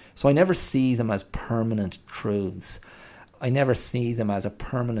expression. So I never see them as permanent truths. I never see them as a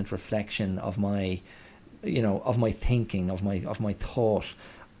permanent reflection of my, of my thinking, of my thought.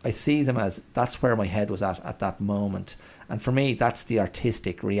 I see them as that's where my head was at that moment. And for me, that's the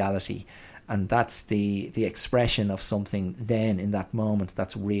artistic reality. And that's the expression of something then in that moment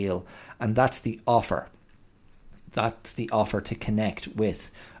that's real. And that's the offer. That's the offer to connect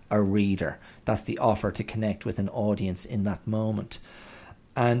with a reader. That's the offer to connect with an audience in that moment.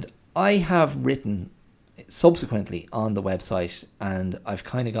 And I have written subsequently on the website, and I've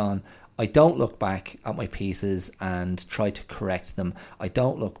kind of gone, I don't look back at my pieces and try to correct them. I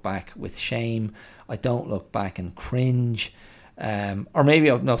don't look back with shame. I don't look back and cringe. I think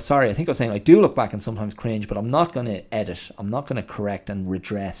I was saying I do look back and sometimes cringe, but I'm not going to edit. I'm not going to correct and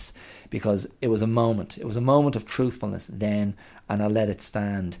redress, because it was a moment. It was a moment of truthfulness then, and I'll let it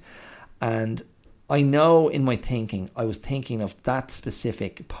stand. And I know in my thinking, I was thinking of that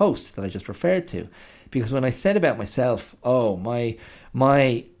specific post that I just referred to, because when I said about myself, my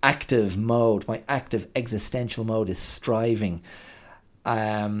active mode, my active existential mode is striving,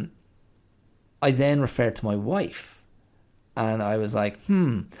 I then referred to my wife. And I was like,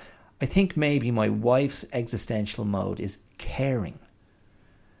 I think maybe my wife's existential mode is caring.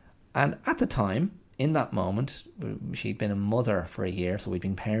 And at the time, in that moment, she'd been a mother for a year, so we'd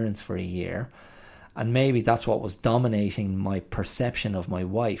been parents for a year. And maybe that's what was dominating my perception of my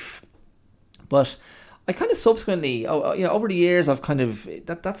wife. But I kind of subsequently, over the years, I've kind of,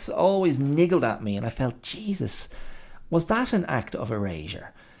 that's always niggled at me. And I felt, Jesus, was that an act of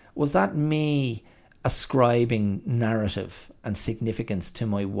erasure? Was that me ascribing narrative and significance to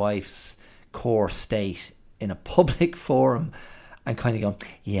my wife's core state in a public forum, and kind of going,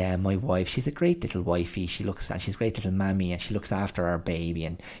 yeah, my wife, she's a great little wifey, she's a great little mammy, and she looks after our baby,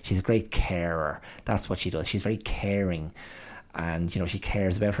 and she's a great carer. That's what she does. She's very caring, and she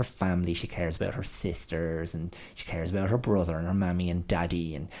cares about her family, she cares about her sisters, and she cares about her brother and her mammy and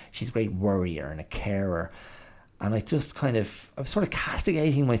daddy, and she's a great worrier and a carer. And I was sort of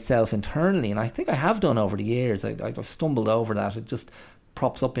castigating myself internally, and I think I have done over the years. I've stumbled over that. It just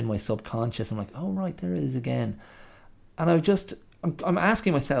props up in my subconscious. I'm like, oh right, there it is again. And I'm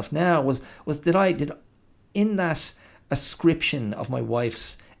asking myself now, did in that ascription of my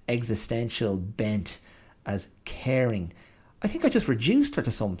wife's existential bent as caring, I think I just reduced her to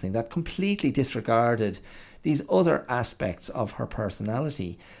something that completely disregarded these other aspects of her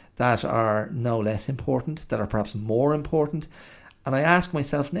personality that are no less important, that are perhaps more important. And I ask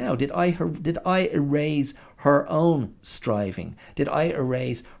myself now, did I erase her own striving? Did I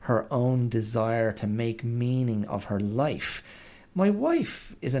erase her own desire to make meaning of her life? My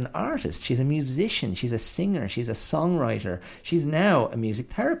wife is an artist. She's a musician. She's a singer. She's a songwriter. She's now a music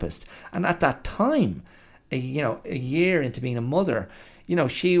therapist. And at that time, a year into being a mother,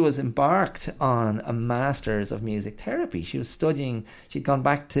 she was embarked on a master's of music therapy. She was studying, she'd gone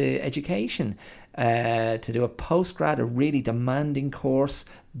back to education to do a postgrad, a really demanding course,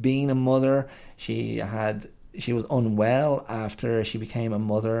 being a mother. She was unwell after she became a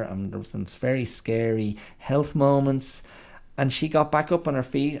mother, and there were some very scary health moments. And she got back up on her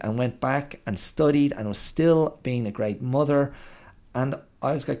feet and went back and studied and was still being a great mother. And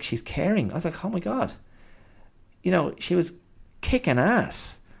I was like, she's caring. I was like, oh my God. She was kicking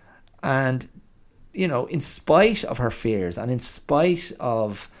ass, and in spite of her fears, and in spite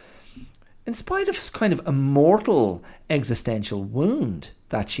of kind of a mortal existential wound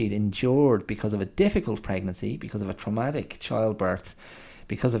that she'd endured because of a difficult pregnancy, because of a traumatic childbirth,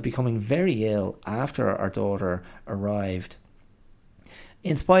 because of becoming very ill after our daughter arrived,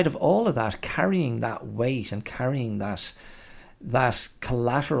 in spite of all of that, carrying that weight and carrying that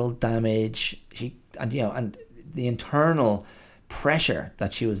collateral damage, and the internal pressure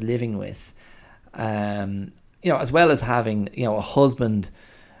that she was living with, as well as having, a husband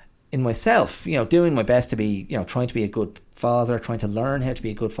in myself, doing my best to be, trying to be a good father, trying to learn how to be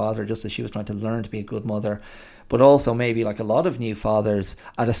a good father, just as she was trying to learn to be a good mother. But also maybe like a lot of new fathers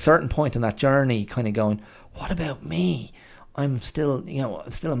at a certain point in that journey, kind of going, what about me? I'm still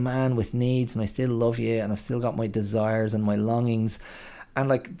a man with needs, and I still love you, and I've still got my desires and my longings. And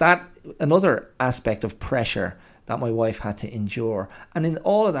like that, another aspect of pressure that my wife had to endure. And in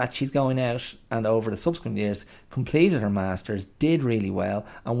all of that, she's going out and over the subsequent years completed her master's, did really well,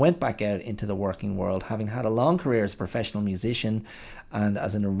 and went back out into the working world, having had a long career as a professional musician and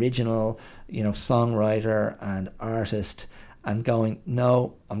as an original, songwriter and artist, and going,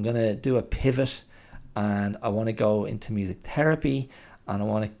 no, I'm going to do a pivot, and I want to go into music therapy, and I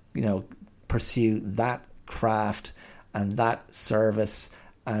want to, pursue that craft and that service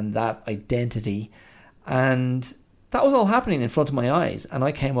and that identity. And that was all happening in front of my eyes. And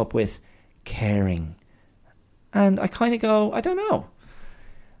I came up with caring. And I kind of go, I don't know.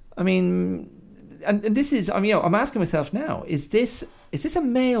 I mean, and this is, I mean, I'm asking myself now, is this a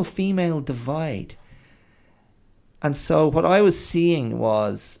male-female divide? And so what I was seeing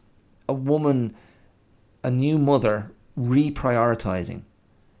was a woman, a new mother, reprioritizing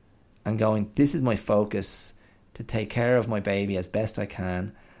and going, this is my focus, to take care of my baby as best I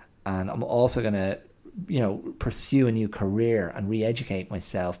can, and I'm also going to, pursue a new career and re-educate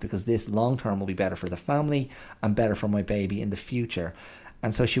myself, because this long term will be better for the family and better for my baby in the future.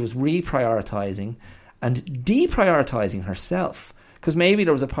 And so she was reprioritizing and deprioritizing herself, because maybe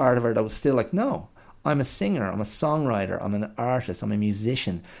there was a part of her that was still like, no, I'm a singer, I'm a songwriter, I'm an artist, I'm a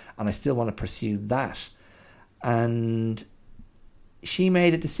musician, and I still want to pursue that. And she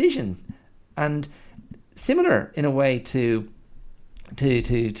made a decision, and similar in a way to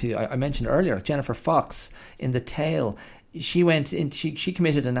I mentioned earlier, Jennifer Fox in The Tale. She went in. She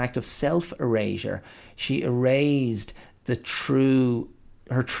committed an act of self-erasure. She erased her true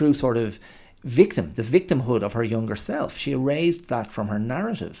sort of victim, the victimhood of her younger self. She erased that from her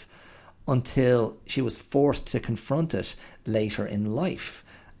narrative until she was forced to confront it later in life.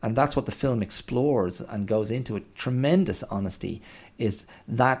 And that's what the film explores and goes into with tremendous honesty, is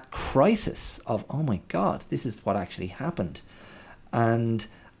that crisis of, oh my God, this is what actually happened. And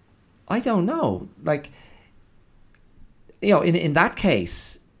I don't know, like, in that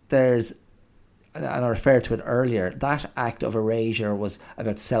case, there's, and I referred to it earlier, that act of erasure was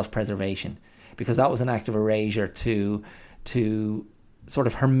about self-preservation, because that was an act of erasure to sort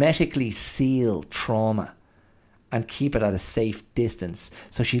of hermetically seal trauma and keep it at a safe distance.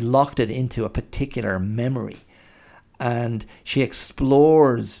 So she locked it into a particular memory. And she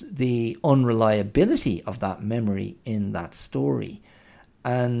explores the unreliability of that memory in that story.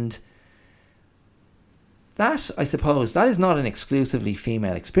 And that, I suppose, that is not an exclusively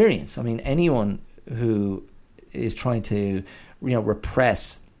female experience. I mean, anyone who is trying to,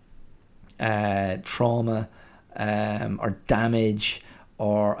 repress trauma or damage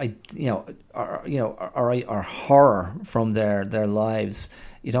or horror from their lives,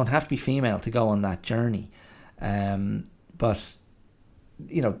 you don't have to be female to go on that journey. But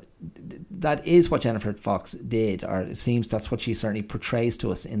that is what Jennifer Fox did, or it seems that's what she certainly portrays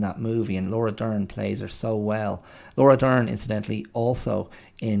to us in that movie, and Laura Dern plays her so well. Laura Dern, incidentally, also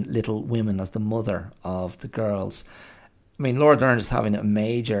in Little Women as the mother of the girls. I mean, Laura Dern is having a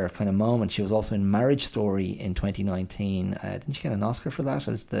major kind of moment. She was also in Marriage Story in 2019. Didn't she get an Oscar for that,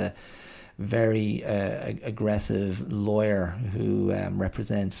 as the very aggressive lawyer who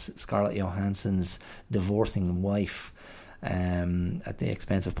represents Scarlett Johansson's divorcing wife at the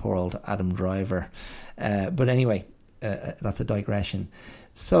expense of poor old Adam Driver. But anyway, that's a digression.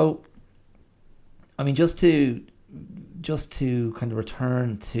 So, I mean, just to kind of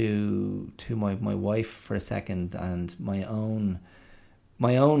return to my wife for a second, and my own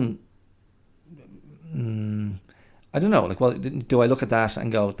I don't know, like, well, do I look at that and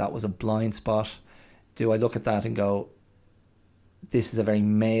go, that was a blind spot? Do I look at that and go, this is a very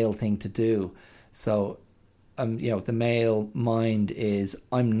male thing to do? So, the male mind is,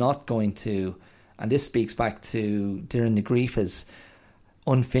 I'm not going to, and this speaks back to Doireann Ní Ghríofa's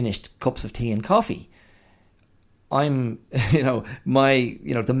unfinished cups of tea and coffee. I'm, the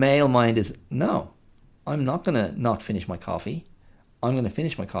male mind is, no, I'm not going to not finish my coffee. I'm going to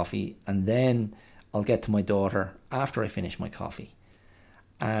finish my coffee, and then I'll get to my daughter after I finish my coffee.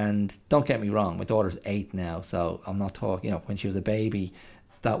 And don't get me wrong, my daughter's 8 now, so I'm not talking, when she was a baby,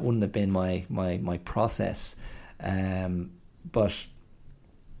 that wouldn't have been my process. But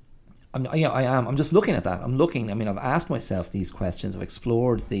I'm just looking at that. I've asked myself these questions, I've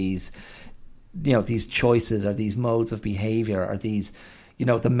explored these, these choices, or these modes of behavior, or these,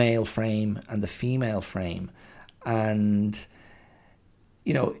 the male frame and the female frame. And,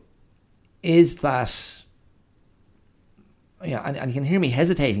 is that, and you can hear me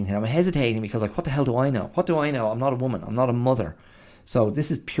hesitating here. I'm hesitating because, like, what the hell do I know? What do I know? I'm not a woman. I'm not a mother. So this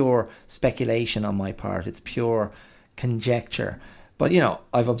is pure speculation on my part. It's pure conjecture. But,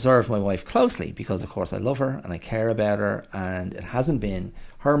 I've observed my wife closely because, of course, I love her and I care about her. And it hasn't been,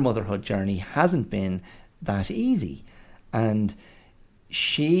 her motherhood journey hasn't been that easy. And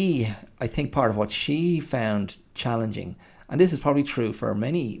I think part of what she found challenging, and this is probably true for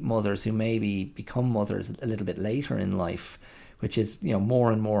many mothers who maybe become mothers a little bit later in life, which is,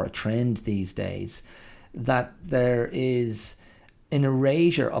 more and more a trend these days, that there is an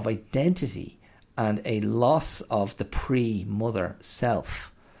erasure of identity and a loss of the pre-mother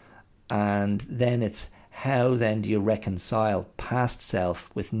self. And then it's, how then do you reconcile past self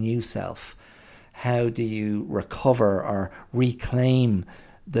with new self? How do you recover or reclaim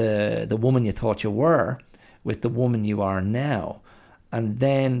the woman you thought you were with the woman you are now? And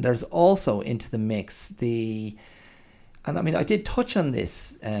then there's also into the mix and I mean, I did touch on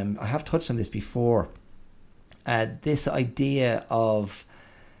this, I have touched on this before, this idea of,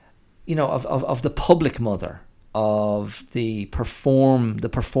 of the public mother, of the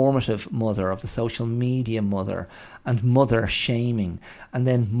performative mother, of the social media mother, and mother shaming, and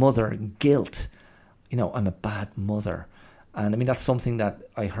then mother guilt. I'm a bad mother. And I mean, that's something that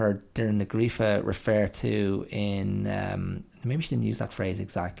I heard Darren Negrifa refer to in, maybe she didn't use that phrase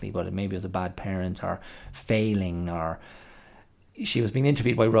exactly, but maybe it was a bad parent or failing, or she was being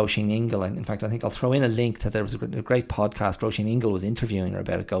interviewed by Roisin Ingle. And in fact, I think I'll throw in a link to, there was a great podcast. Roisin Ingle was interviewing her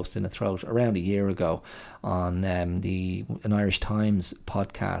about a ghost in the throat around a year ago on an Irish Times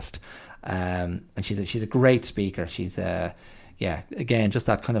podcast. And she's a great speaker. She's again, just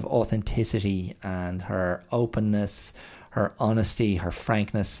that kind of authenticity and her openness, her honesty, her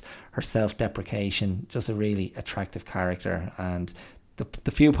frankness, her self-deprecation, just a really attractive character. And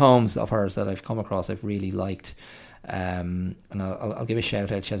the few poems of hers that I've come across, I've really liked. And I'll give a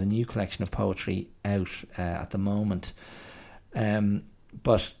shout out. She has a new collection of poetry out at the moment.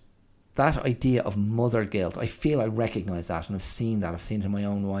 But that idea of mother guilt, I feel I recognise that, and I've seen that. I've seen it in my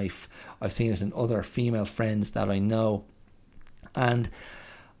own wife. I've seen it in other female friends that I know. And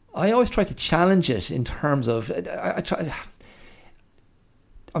I always try to challenge it in terms of,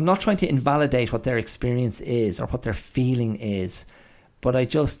 I'm not trying to invalidate what their experience is or what their feeling is, but I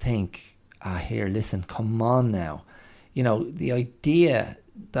just think, here, listen, come on now. The idea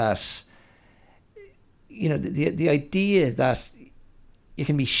that, the idea that you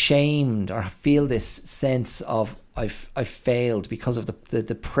can be shamed or feel this sense of I've failed because of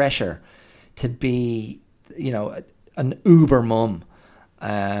the pressure to be, an uber mum.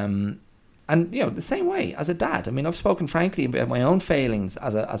 And the same way as a dad. I mean, I've spoken frankly about my own failings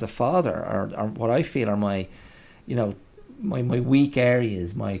as a father, or what I feel are my, my weak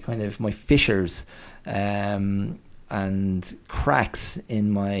areas, my kind of my fissures, and cracks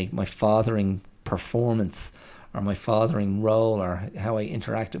in my fathering performance, or my fathering role, or how I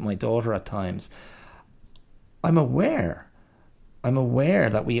interact with my daughter at times. I'm aware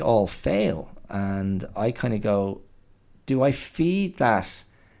that we all fail, and I kind of go, do I feed that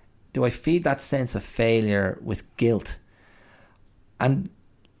sense of failure with guilt? And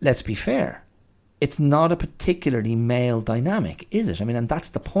let's be fair, it's not a particularly male dynamic, is it? I mean, and that's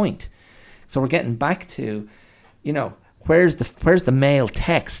the point. So we're getting back to, where's the male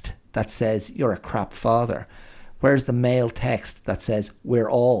text that says you're a crap father? Where's the male text that says we're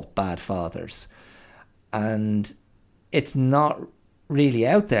all bad fathers? And it's not really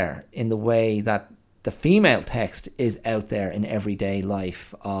out there in the way that the female text is out there in everyday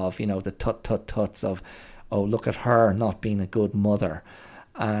life of, the tut-tut-tuts of, oh, look at her not being a good mother.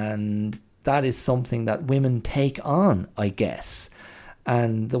 And that is something that women take on, I guess.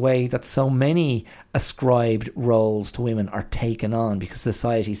 And the way that so many ascribed roles to women are taken on, because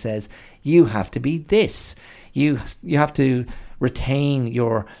society says, you have to be this. You have to retain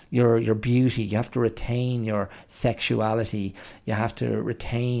your beauty. You have to retain your sexuality. You have to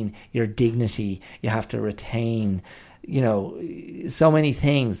retain your dignity. You have to retain, so many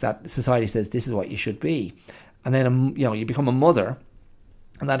things that society says this is what you should be. And then, you become a mother,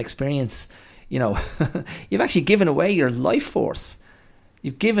 and that experience, you've actually given away your life force.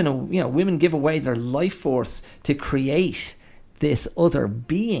 You've given, women give away their life force to create this other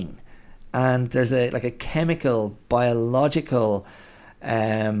being. And there's a chemical, biological, what's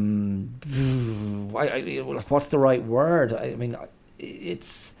the right word? I mean,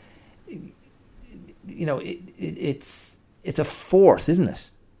 it's, it's a force, isn't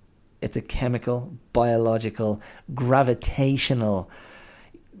it? It's a chemical, biological, gravitational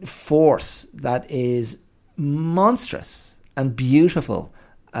force that is monstrous and beautiful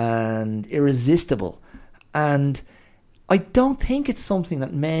and irresistible. And I don't think it's something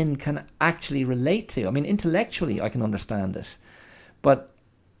that men can actually relate to. I mean, intellectually, I can understand it. But,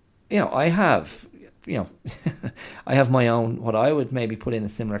 I have, I have my own, what I would maybe put in a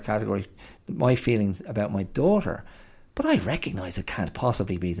similar category, my feelings about my daughter. But I recognise it can't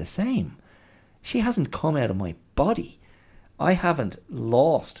possibly be the same. She hasn't come out of my body. I haven't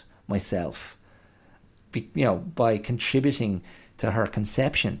lost myself, by contributing to her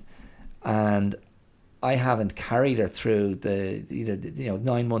conception. And I haven't carried her through the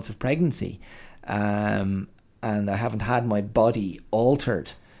 9 months of pregnancy, and I haven't had my body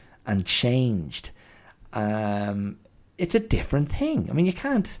altered and changed. It's a different thing. I mean, you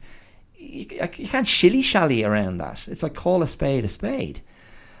can't, you can't shilly-shally around that. It's like call a spade a spade.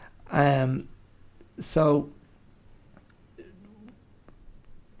 So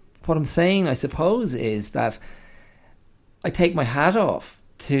what I'm saying, I suppose, is that I take my hat off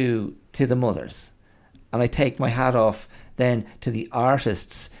to the mothers, and I take my hat off then to the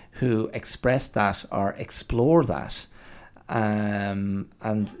artists who express that or explore that. And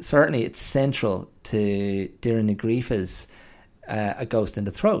certainly it's central to Doireann Ní Ghríofa's A Ghost in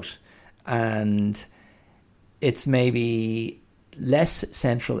the Throat. And it's maybe less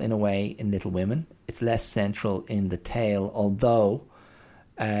central in a way in Little Women. It's less central in the tale, although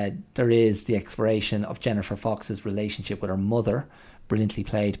there is the exploration of Jennifer Fox's relationship with her mother, brilliantly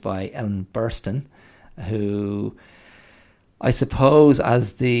played by Ellen Burstyn, who I suppose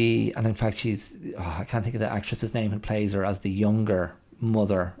and in fact she's, I can't think of the actress's name who plays her as the younger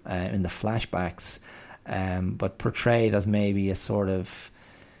mother in the flashbacks, but portrayed as maybe a sort of,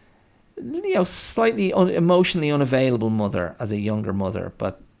 slightly emotionally unavailable mother as a younger mother.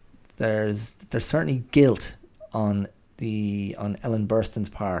 But there's certainly guilt on Ellen Burstyn's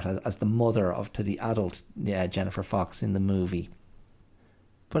part as the mother to the adult Jennifer Fox in the movie.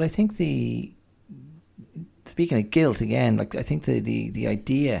 But I think speaking of guilt again, like I think the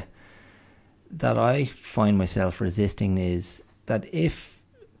idea that I find myself resisting is that if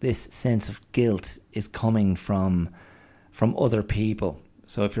this sense of guilt is coming from other people,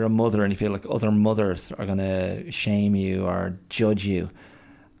 so if you're a mother and you feel like other mothers are going to shame you or judge you,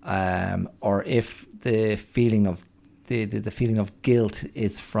 or if the feeling of the feeling of guilt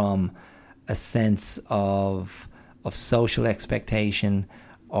is from a sense of social expectation,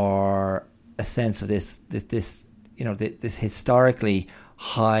 or a sense of this historically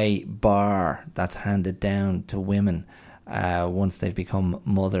high bar that's handed down to women once they've become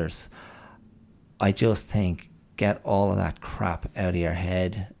mothers, I just think get all of that crap out of your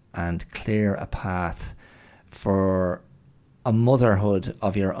head and clear a path for a motherhood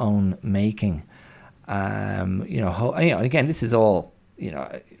of your own making. Again, this is all,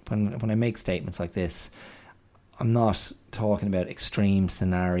 when I make statements like this, I'm not talking about extreme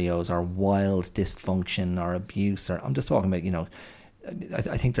scenarios or wild dysfunction or abuse, or I'm just talking about,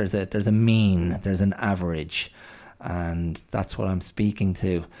 I think there's a mean, there's an average, and that's what I'm speaking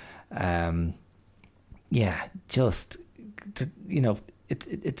to.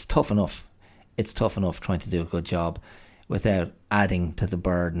 It's tough enough. It's tough enough trying to do a good job without adding to the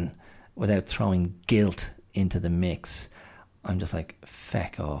burden, without throwing guilt into the mix. I'm just like,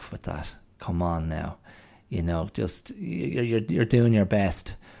 feck off with that. Come on now. Just you're doing your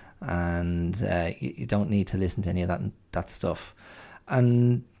best, and you don't need to listen to any of that stuff.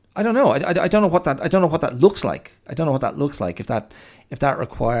 And I don't know. I don't know what that looks like. I don't know what that looks like. If that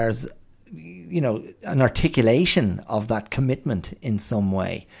requires, an articulation of that commitment in some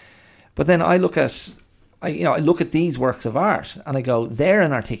way. But then I look at these works of art and I go, they're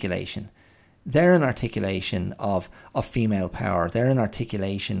an articulation. They're an articulation of female power. They're an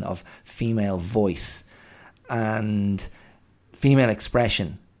articulation of female voice and female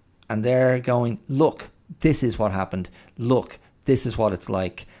expression. And they're going, look, this is what happened. Look, this is what it's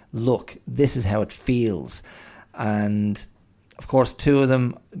like. Look, this is how it feels. And of course, two of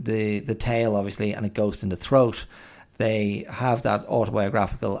them, the tale obviously and A Ghost in the Throat, they have that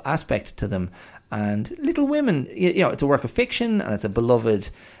autobiographical aspect to them. And Little Women, it's a work of fiction and it's a beloved,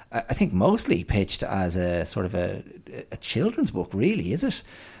 I think mostly pitched as a sort of a children's book, really, is it?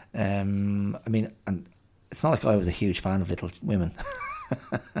 And it's not like I was a huge fan of Little Women.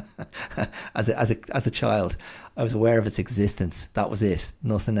 as a child, I was aware of its existence. That was it,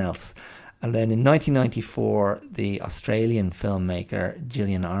 nothing else. And then in 1994, the Australian filmmaker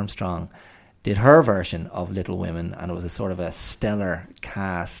Gillian Armstrong did her version of Little Women, and it was a sort of a stellar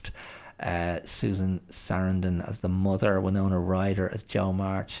cast. Susan Sarandon as the mother, Winona Ryder as Jo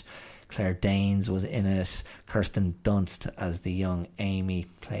March, Claire Danes was in it, Kirsten Dunst as the young Amy,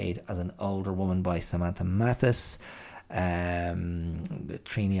 played as an older woman by Samantha Mathis,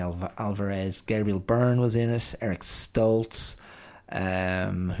 Trini Alvarez, Gabriel Byrne was in it, Eric Stoltz, who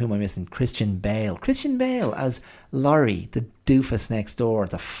am I missing? Christian Bale as Laurie, the doofus next door,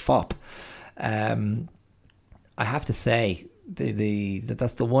 the fop. I have to say,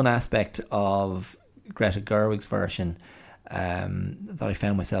 that's the one aspect of Greta Gerwig's version that I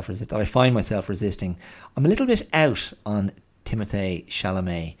find myself resisting. I'm a little bit out on Timothée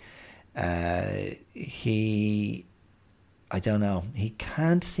Chalamet. I don't know. He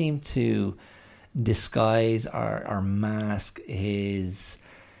can't seem to disguise or mask his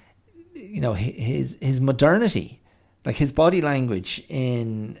modernity. Like his body language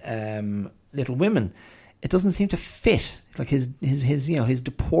in Little Women it doesn't seem to fit. Like his his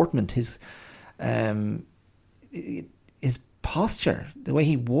deportment, his posture, the way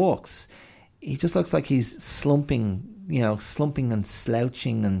he walks, he just looks like he's slumping and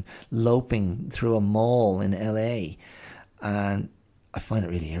slouching and loping through a mall in LA, and I find it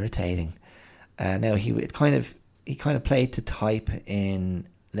really irritating. Now he kind of played to type in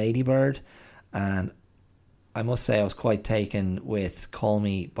Lady Bird, and I must say I was quite taken with Call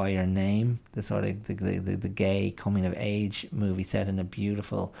Me by Your Name, the sort of the gay coming of age movie set in a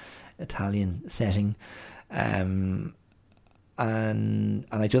beautiful Italian setting. And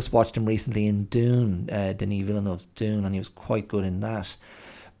I just watched him recently in Dune, Denis Villeneuve's Dune, and he was quite good in that.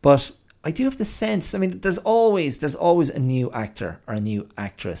 But I do have the sense, I mean, there's always a new actor or a new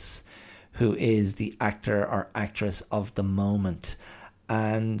actress who is the actor or actress of the moment.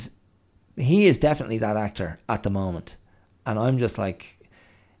 And he is definitely that actor at the moment. And I'm just like,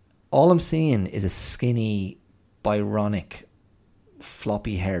 all I'm seeing is a skinny, Byronic,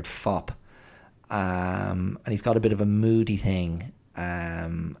 floppy-haired fop. And he's got a bit of a moody thing,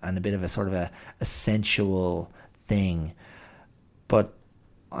 and a bit of a sort of a sensual thing. But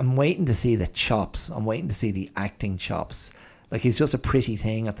I'm waiting to see the chops. I'm waiting to see the acting chops. Like, he's just a pretty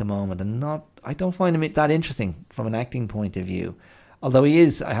thing at the moment, and I don't find him that interesting from an acting point of view. Although he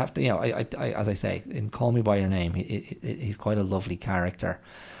is, I have to, I as I say, in Call Me by Your Name, he's quite a lovely character.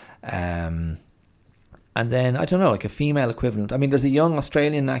 And then, I don't know, like a female equivalent. I mean, there's a young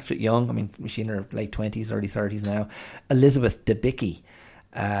Australian actress, she's in her late 20s, early 30s now, Elizabeth Debicki,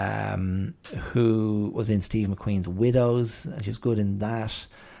 who was in Steve McQueen's Widows, and she was good in that.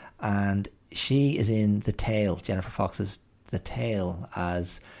 And she is in The Tale, Jennifer Fox's The Tale,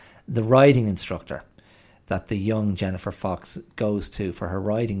 as the riding instructor that the young Jennifer Fox goes to for her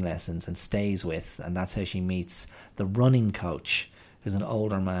riding lessons and stays with, and that's how she meets the running coach, who's an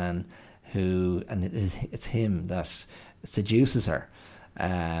older man and it's him that seduces her,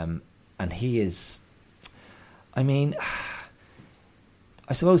 and he is, I mean,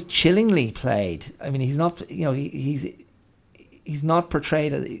 I suppose chillingly played. I mean, he's not, he's not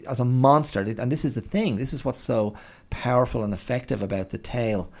portrayed as a monster, and this is the thing. This is what's so powerful and effective about The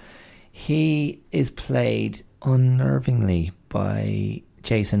Tale. He is played unnervingly by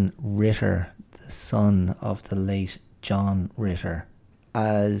Jason Ritter, the son of the late John Ritter,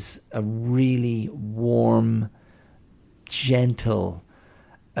 as a really warm, gentle,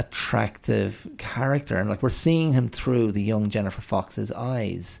 attractive character. And like, we're seeing him through the young Jennifer Fox's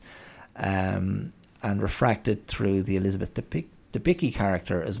eyes, and refracted through the Elizabeth Debicki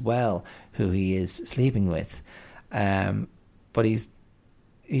character as well, who he is sleeping with. But he's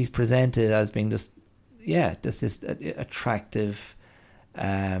presented as being just this attractive,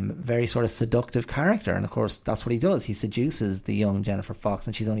 very sort of seductive character. And of course, that's what he does. He seduces the young Jennifer Fox,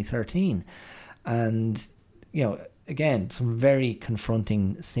 and she's only 13. And, again, some very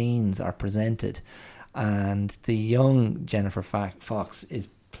confronting scenes are presented. And the young Jennifer Fox is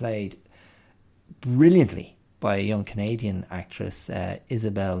played brilliantly by a young Canadian actress,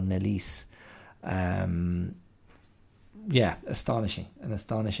 Isabelle Nellis. An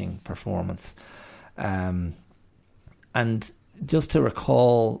astonishing performance. And just to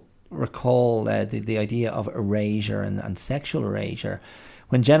recall the idea of erasure and sexual erasure,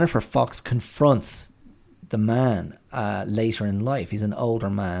 when Jennifer Fox confronts the man later in life, he's an older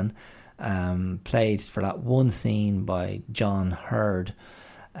man, played for that one scene by John Hurd,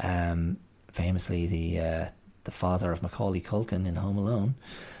 famously the father of Macaulay Culkin in Home Alone,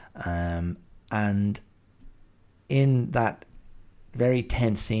 and in that very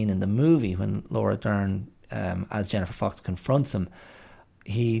tense scene in the movie when Laura Dern, as Jennifer Fox, confronts him,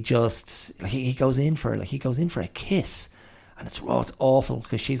 he goes in for a kiss, and it's awful,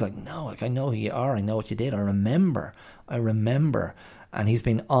 because she's like, no, like, I know who you are, I know what you did, I remember, and he's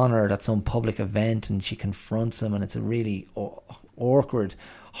been honoured at some public event, and she confronts him, and it's a really awkward,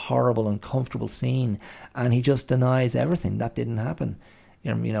 horrible, uncomfortable scene, and he just denies everything. That didn't happen.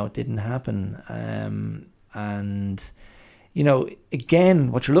 It didn't happen. And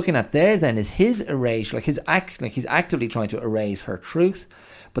again, what you're looking at there then is his erasure, like he's actively trying to erase her truth,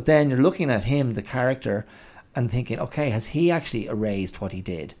 but then you're looking at him, the character, and thinking, okay, has he actually erased what he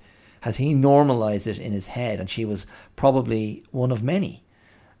did? Has he normalized it in his head? And she was probably one of many.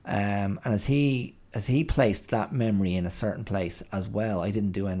 And has he placed that memory in a certain place as well? I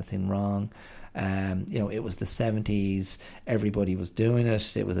didn't do anything wrong. It was the 70s, everybody was doing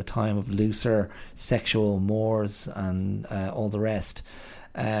it. It was a time of looser sexual mores and all the rest.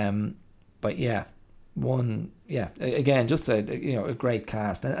 But again, just a great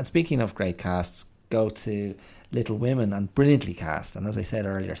cast. And speaking of great casts, go to Little Women, and brilliantly cast. And as I said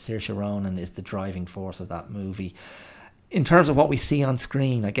earlier, Saoirse Ronan is the driving force of that movie. In terms of what we see on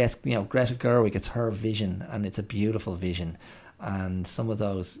screen, I guess, Greta Gerwig, it's her vision, and it's a beautiful vision. And some of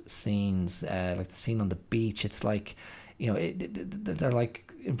those scenes, like the scene on the beach, it's like, they're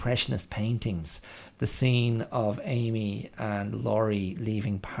like impressionist paintings. The scene of Amy and Laurie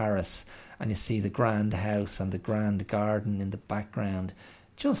leaving Paris, and you see the grand house and the grand garden in the background,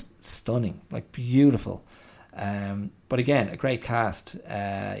 just stunning, like beautiful. But again, a great cast.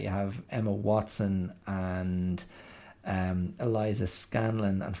 You have Emma Watson and Eliza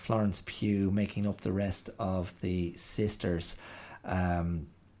Scanlon and Florence Pugh making up the rest of the sisters.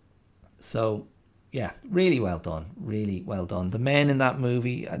 So yeah, really well done, really well done. The men in that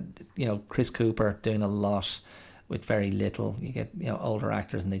movie, Chris Cooper doing a lot with very little. You get older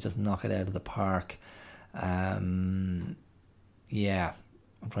actors and they just knock it out of the park. Yeah,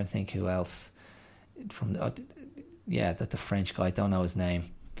 I'm trying to think who else from the French guy, I don't know his name,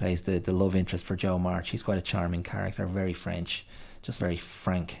 plays the love interest for Jo March. He's quite a charming character, very French, just very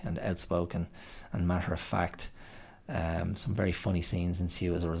frank and outspoken and matter of fact. Some very funny scenes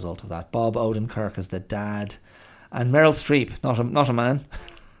ensue as a result of that. Bob Odenkirk as the dad, and Meryl Streep, not a man.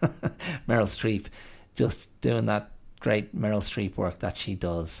 Meryl Streep just doing that great Meryl Streep work that she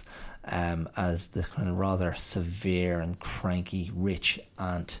does as the kind of rather severe and cranky rich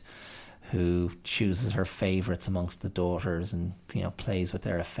aunt who chooses her favourites amongst the daughters and plays with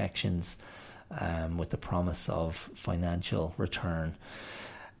their affections with the promise of financial return.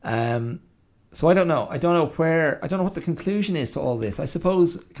 So I don't know. I don't know what the conclusion is to all this. I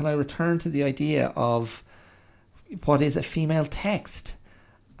suppose, can I return to the idea of what is a female text?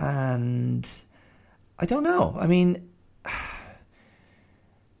 And I don't know. I mean,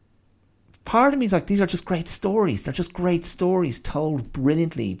 part of me is like, these are just great stories. They're just great stories told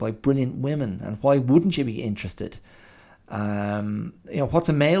brilliantly by brilliant women. And why wouldn't you be interested? What's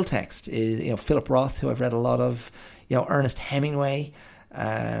a male text? Is Philip Roth, who I've read a lot of, Ernest Hemingway,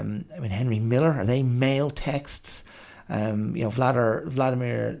 Henry Miller, are they male texts? Vladimir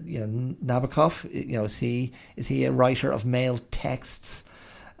Nabokov, is he a writer of male texts?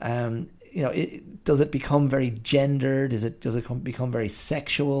 Does it become very gendered? Does it become very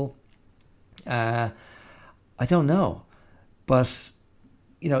sexual? I don't know, but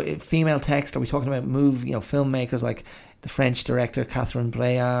female text. Are we talking about filmmakers like the French director Catherine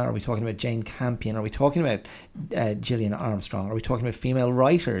Breillat? Are we talking about Jane Campion? Are we talking about Gillian Armstrong? Are we talking about female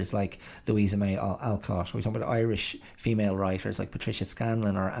writers like Louisa May Alcott? Are we talking about Irish female writers like Patricia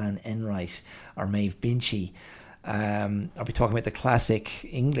Scanlon or Anne Enright or Maeve Binchy? Are we talking about the classic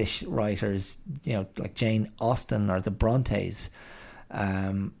English writers, like Jane Austen or the Brontes?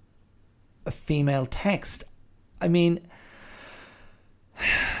 A female text. I mean,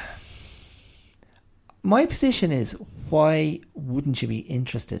 my position is, why wouldn't you be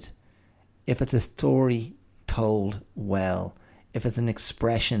interested if it's a story told well, if it's an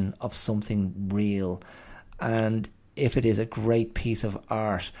expression of something real, and if it is a great piece of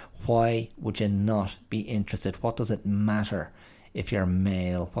art? Why would you not be interested? What does it matter if you're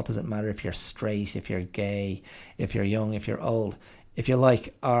male? What does it matter if you're straight, if you're gay, if you're young, if you're old? If you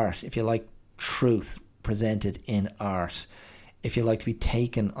like art, if you like truth presented in art, if you like to be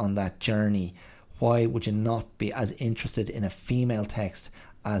taken on that journey, why would you not be as interested in a female text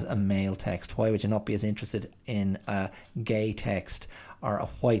as a male text? Why would you not be as interested in a gay text or a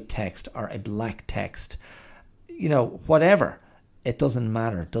white text or a black text? Whatever. It doesn't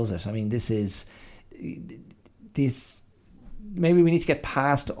matter, does it? I mean, maybe we need to get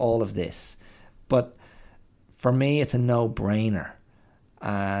past all of this, but for me it's a no-brainer,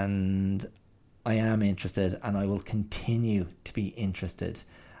 and I am interested, and I will continue to be interested,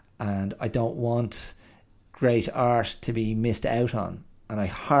 and I don't want great art to be missed out on. And I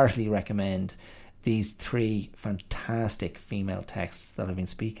heartily recommend these 3 fantastic female texts that I've been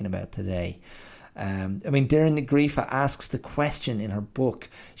speaking about today. Doireann Ní Ghríofa asks the question in her book.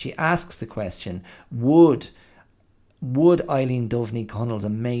 She asks the question, would Eileen Dovney Connell's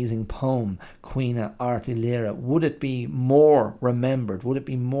amazing poem, Cuoine Artha Lira, would it be more remembered? Would it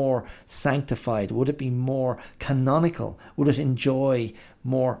be more sanctified? Would it be more canonical? Would it enjoy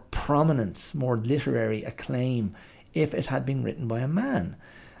more prominence, more literary acclaim if it had been written by a man?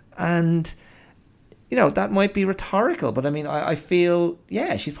 And, that might be rhetorical, but I feel,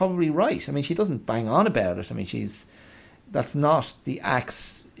 she's probably right. She doesn't bang on about it. That's not the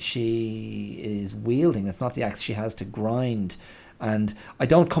axe she is wielding. That's not the axe she has to grind. And I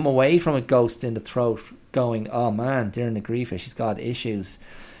don't come away from a ghost in the throat going, oh man, Doireann Ní Ghríofa, she's got issues.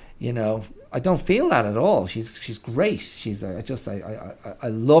 I don't feel that at all. She's great. I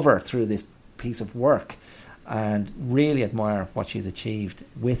love her through this piece of work. and really admire what she's achieved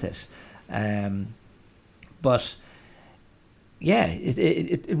with it. But yeah,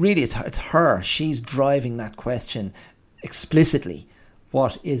 it really, it's her. She's driving that question explicitly.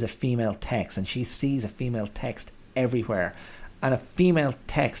 What is a female text? And she sees a female text everywhere. And a female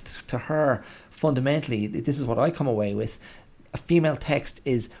text, to her, fundamentally, this is what I come away with, a female text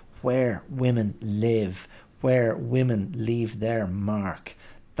is where women live, where women leave their mark.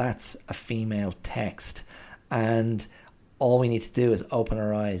 That's a female text. And all we need to do is open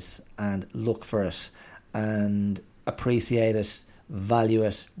our eyes and look for it and appreciate it, value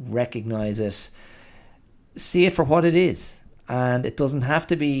it, recognise it, see it for what it is. And it doesn't have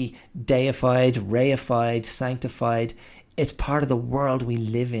to be deified, reified, sanctified. It's part of the world we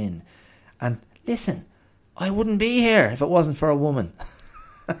live in. And listen, I wouldn't be here if it wasn't for a woman.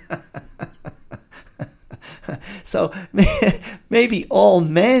 So maybe all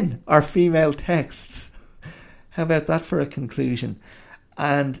men are female texts. How about that for a conclusion?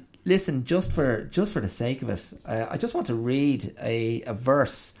 And listen, just for the sake of it, I just want to read a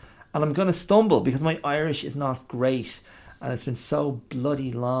verse, and I'm going to stumble because my Irish is not great, and it's been so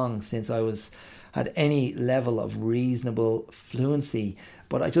bloody long since I had any level of reasonable fluency.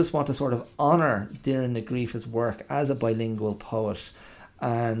 But I just want to sort of honour Doireann na Gríofa's work as a bilingual poet,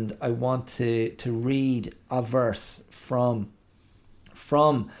 and I want to read a verse from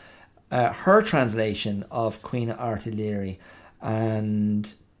her translation of Cuoine Art Illyri,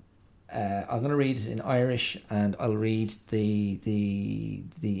 and I'm going to read it in Irish, and I'll read the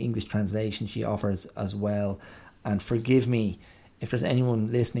English translation she offers as well. And forgive me if there's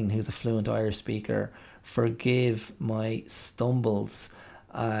anyone listening who's a fluent Irish speaker. Forgive my stumbles,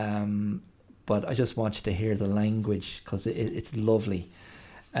 but I just want you to hear the language because it's lovely.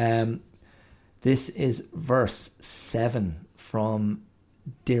 This is verse 7 from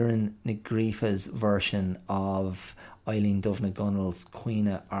Doireann na Gríofa's version of Eileen Dovnagunnell's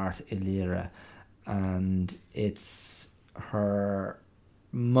Cuoine Art Illyri, and it's her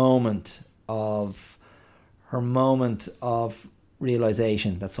moment of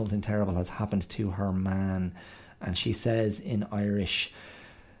realization that something terrible has happened to her man. And she says in Irish,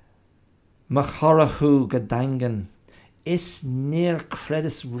 Macharahu gadangan is near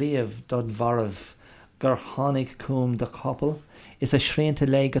credis riamh dod varv gur hánig cum de coppel is a shrianta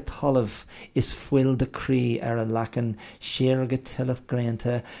le gatolav is fuil de crí a lacan sheer gatilaf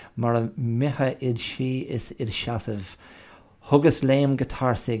granta mar a miha id she is id shasav Hugus lame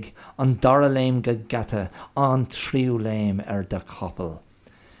gatarsig, an dara lame gata, an triu lame de coppel.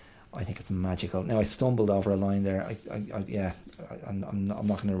 I think it's magical. Now I stumbled over a line there. I'm not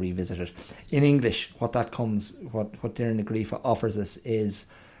going to revisit it. In English, what Doireann na Gríofa offers us is,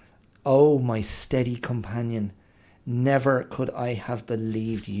 "Oh, my steady companion, never could I have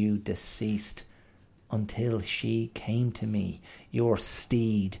believed you deceased, until she came to me, your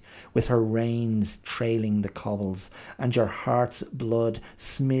steed, with her reins trailing the cobbles, and your heart's blood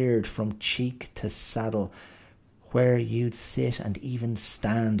smeared from cheek to saddle, where you'd sit and even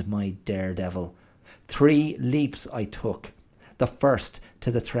stand, my daredevil. 3 leaps I took, the first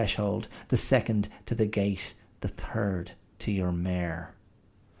to the threshold, the second to the gate, the third to your mare."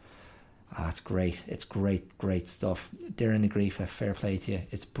 It's great. It's great stuff. Doireann na Gríofa, fair play to you.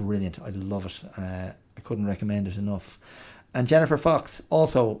 It's brilliant. I love it. I couldn't recommend it enough. And Jennifer Fox,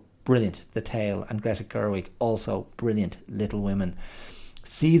 also brilliant, The Tale. And Greta Gerwig, also brilliant, Little Women.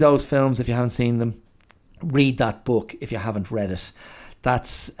 See those films if you haven't seen them. Read that book if you haven't read it.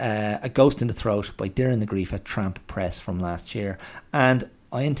 That's A Ghost in the Throat by Doireann na Gríofa, Tramp Press from last year. And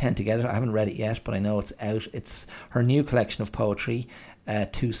I intend to get it. I haven't read it yet, but I know it's out. It's her new collection of poetry,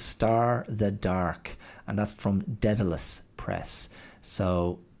 To Star the Dark, and that's from Daedalus Press.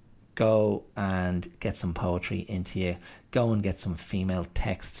 So go and get some poetry into you. Go and get some female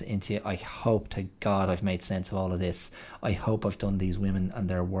texts into you. I hope to God I've made sense of all of this. I hope I've done these women and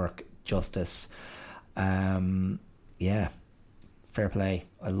their work justice. Fair play.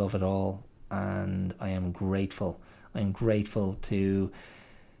 I love it all, and I am grateful. I'm grateful to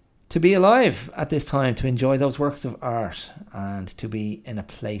be alive at this time, to enjoy those works of art, and to be in a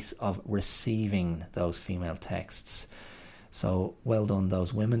place of receiving those female texts. So well done,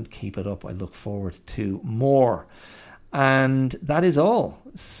 those women. Keep it up. I look forward to more. And that is all.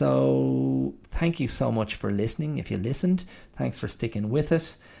 So thank you so much for listening. If you listened, thanks for sticking with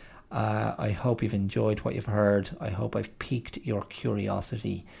it. I hope you've enjoyed what you've heard. I hope I've piqued your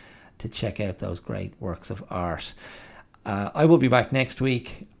curiosity to check out those great works of art. I will be back next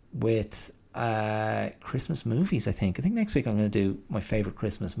week with Christmas movies. I think next week I'm going to do my favourite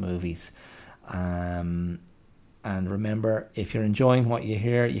Christmas movies. And remember, if you're enjoying what you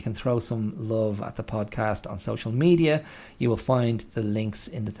hear, you can throw some love at the podcast on social media. You will find the links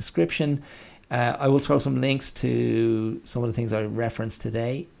in the description. I will throw some links to some of the things I referenced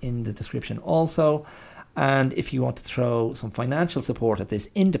today in the description also. And if you want to throw some financial support at this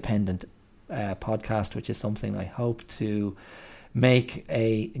independent podcast, which is something I hope to make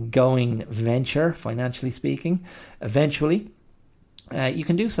a going venture, financially speaking, eventually, you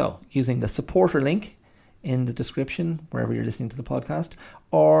can do so using the supporter link in the description, wherever you're listening to the podcast,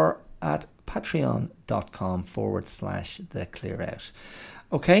 or at patreon.com/theclearout.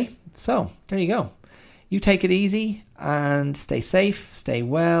 Okay, so there you go. You take it easy and stay safe, stay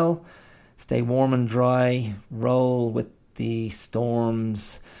well, stay warm and dry, roll with the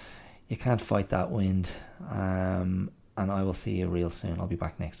storms. You can't fight that wind. And I will see you real soon. I'll be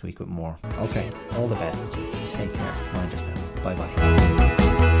back next week with more. Okay, all the best. Take care. Mind yourselves. Bye-bye.